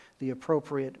use the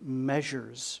appropriate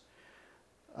measures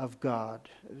of God.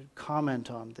 Comment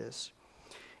on this.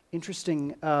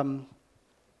 Interesting, the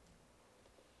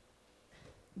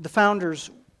founders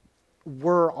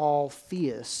were all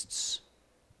theists,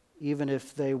 even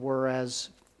if they were, as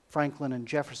Franklin and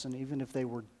Jefferson, even if they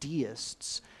were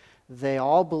deists. They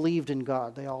all believed in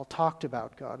God. They all talked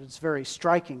about God. It's very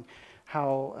striking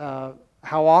how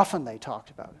often they talked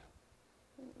about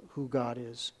who God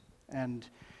is and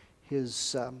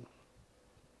his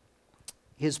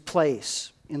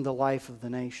place in the life of the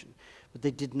nation. But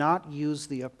they did not use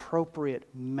the appropriate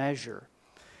measure.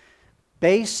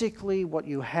 Basically, what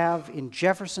you have in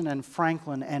Jefferson and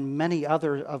Franklin and many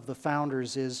other of the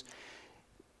founders is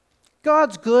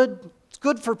God's good. It's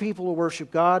good for people who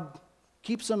worship God.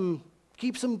 Keeps them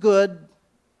good.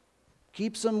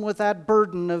 Keeps them with that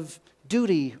burden of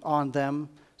duty on them.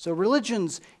 So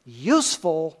religion's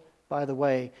useful. By the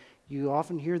way, you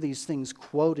often hear these things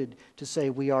quoted to say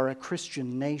we are a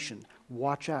Christian nation.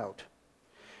 Watch out.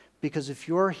 Because if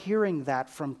you're hearing that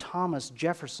from Thomas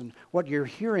Jefferson, what you're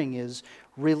hearing is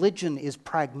religion is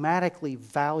pragmatically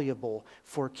valuable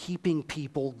for keeping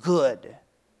people good.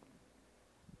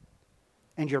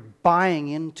 And you're buying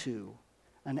into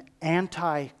an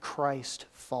anti-Christ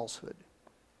falsehood.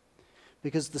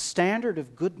 Because the standard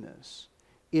of goodness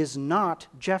is not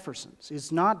Jefferson's.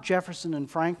 It's not Jefferson and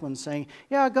Franklin saying,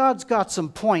 yeah, God's got some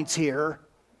points here,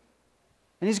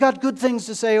 and he's got good things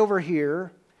to say over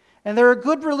here, and there are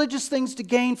good religious things to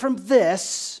gain from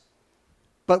this,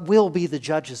 but we'll be the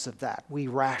judges of that, we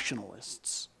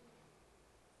rationalists,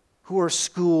 who are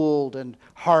schooled and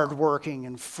hardworking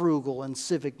and frugal and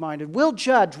civic-minded. We'll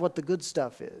judge what the good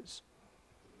stuff is.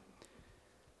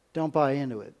 Don't buy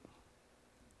into it.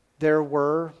 There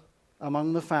were,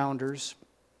 among the founders,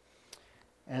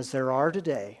 as there are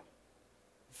today,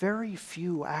 very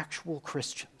few actual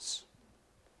Christians.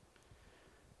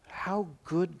 How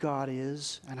good God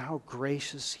is and how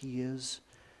gracious he is,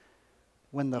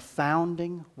 when the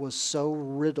founding was so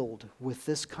riddled with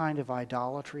this kind of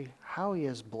idolatry, how he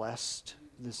has blessed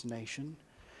this nation.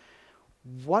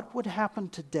 What would happen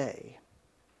today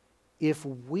if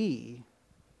we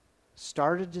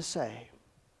started to say,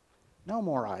 no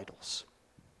more idols,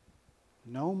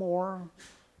 no more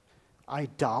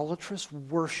idolatrous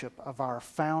worship of our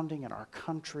founding and our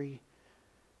country.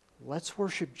 Let's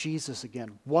worship Jesus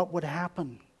again. What would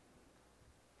happen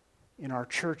in our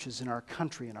churches, in our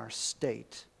country, in our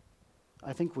state?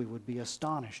 I think we would be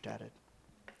astonished at it.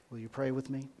 Will you pray with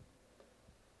me?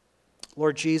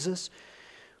 Lord Jesus,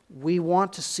 we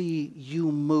want to see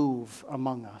you move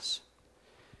among us.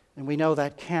 And we know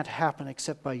that can't happen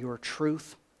except by your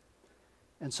truth.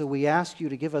 And so we ask you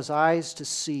to give us eyes to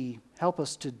see, help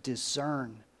us to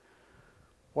discern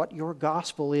what your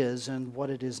gospel is and what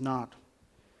it is not.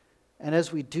 And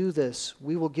as we do this,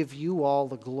 we will give you all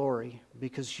the glory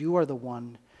because you are the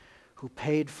one who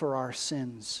paid for our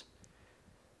sins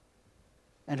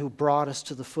and who brought us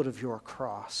to the foot of your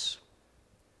cross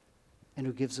and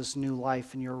who gives us new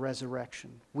life in your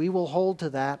resurrection. We will hold to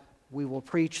that. We will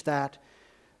preach that.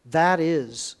 That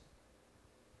is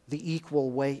the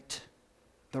equal weight,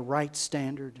 the right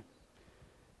standard.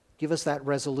 Give us that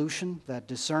resolution, that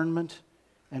discernment,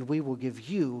 and we will give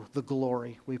you the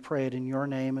glory. We pray it in your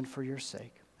name and for your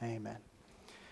sake. Amen.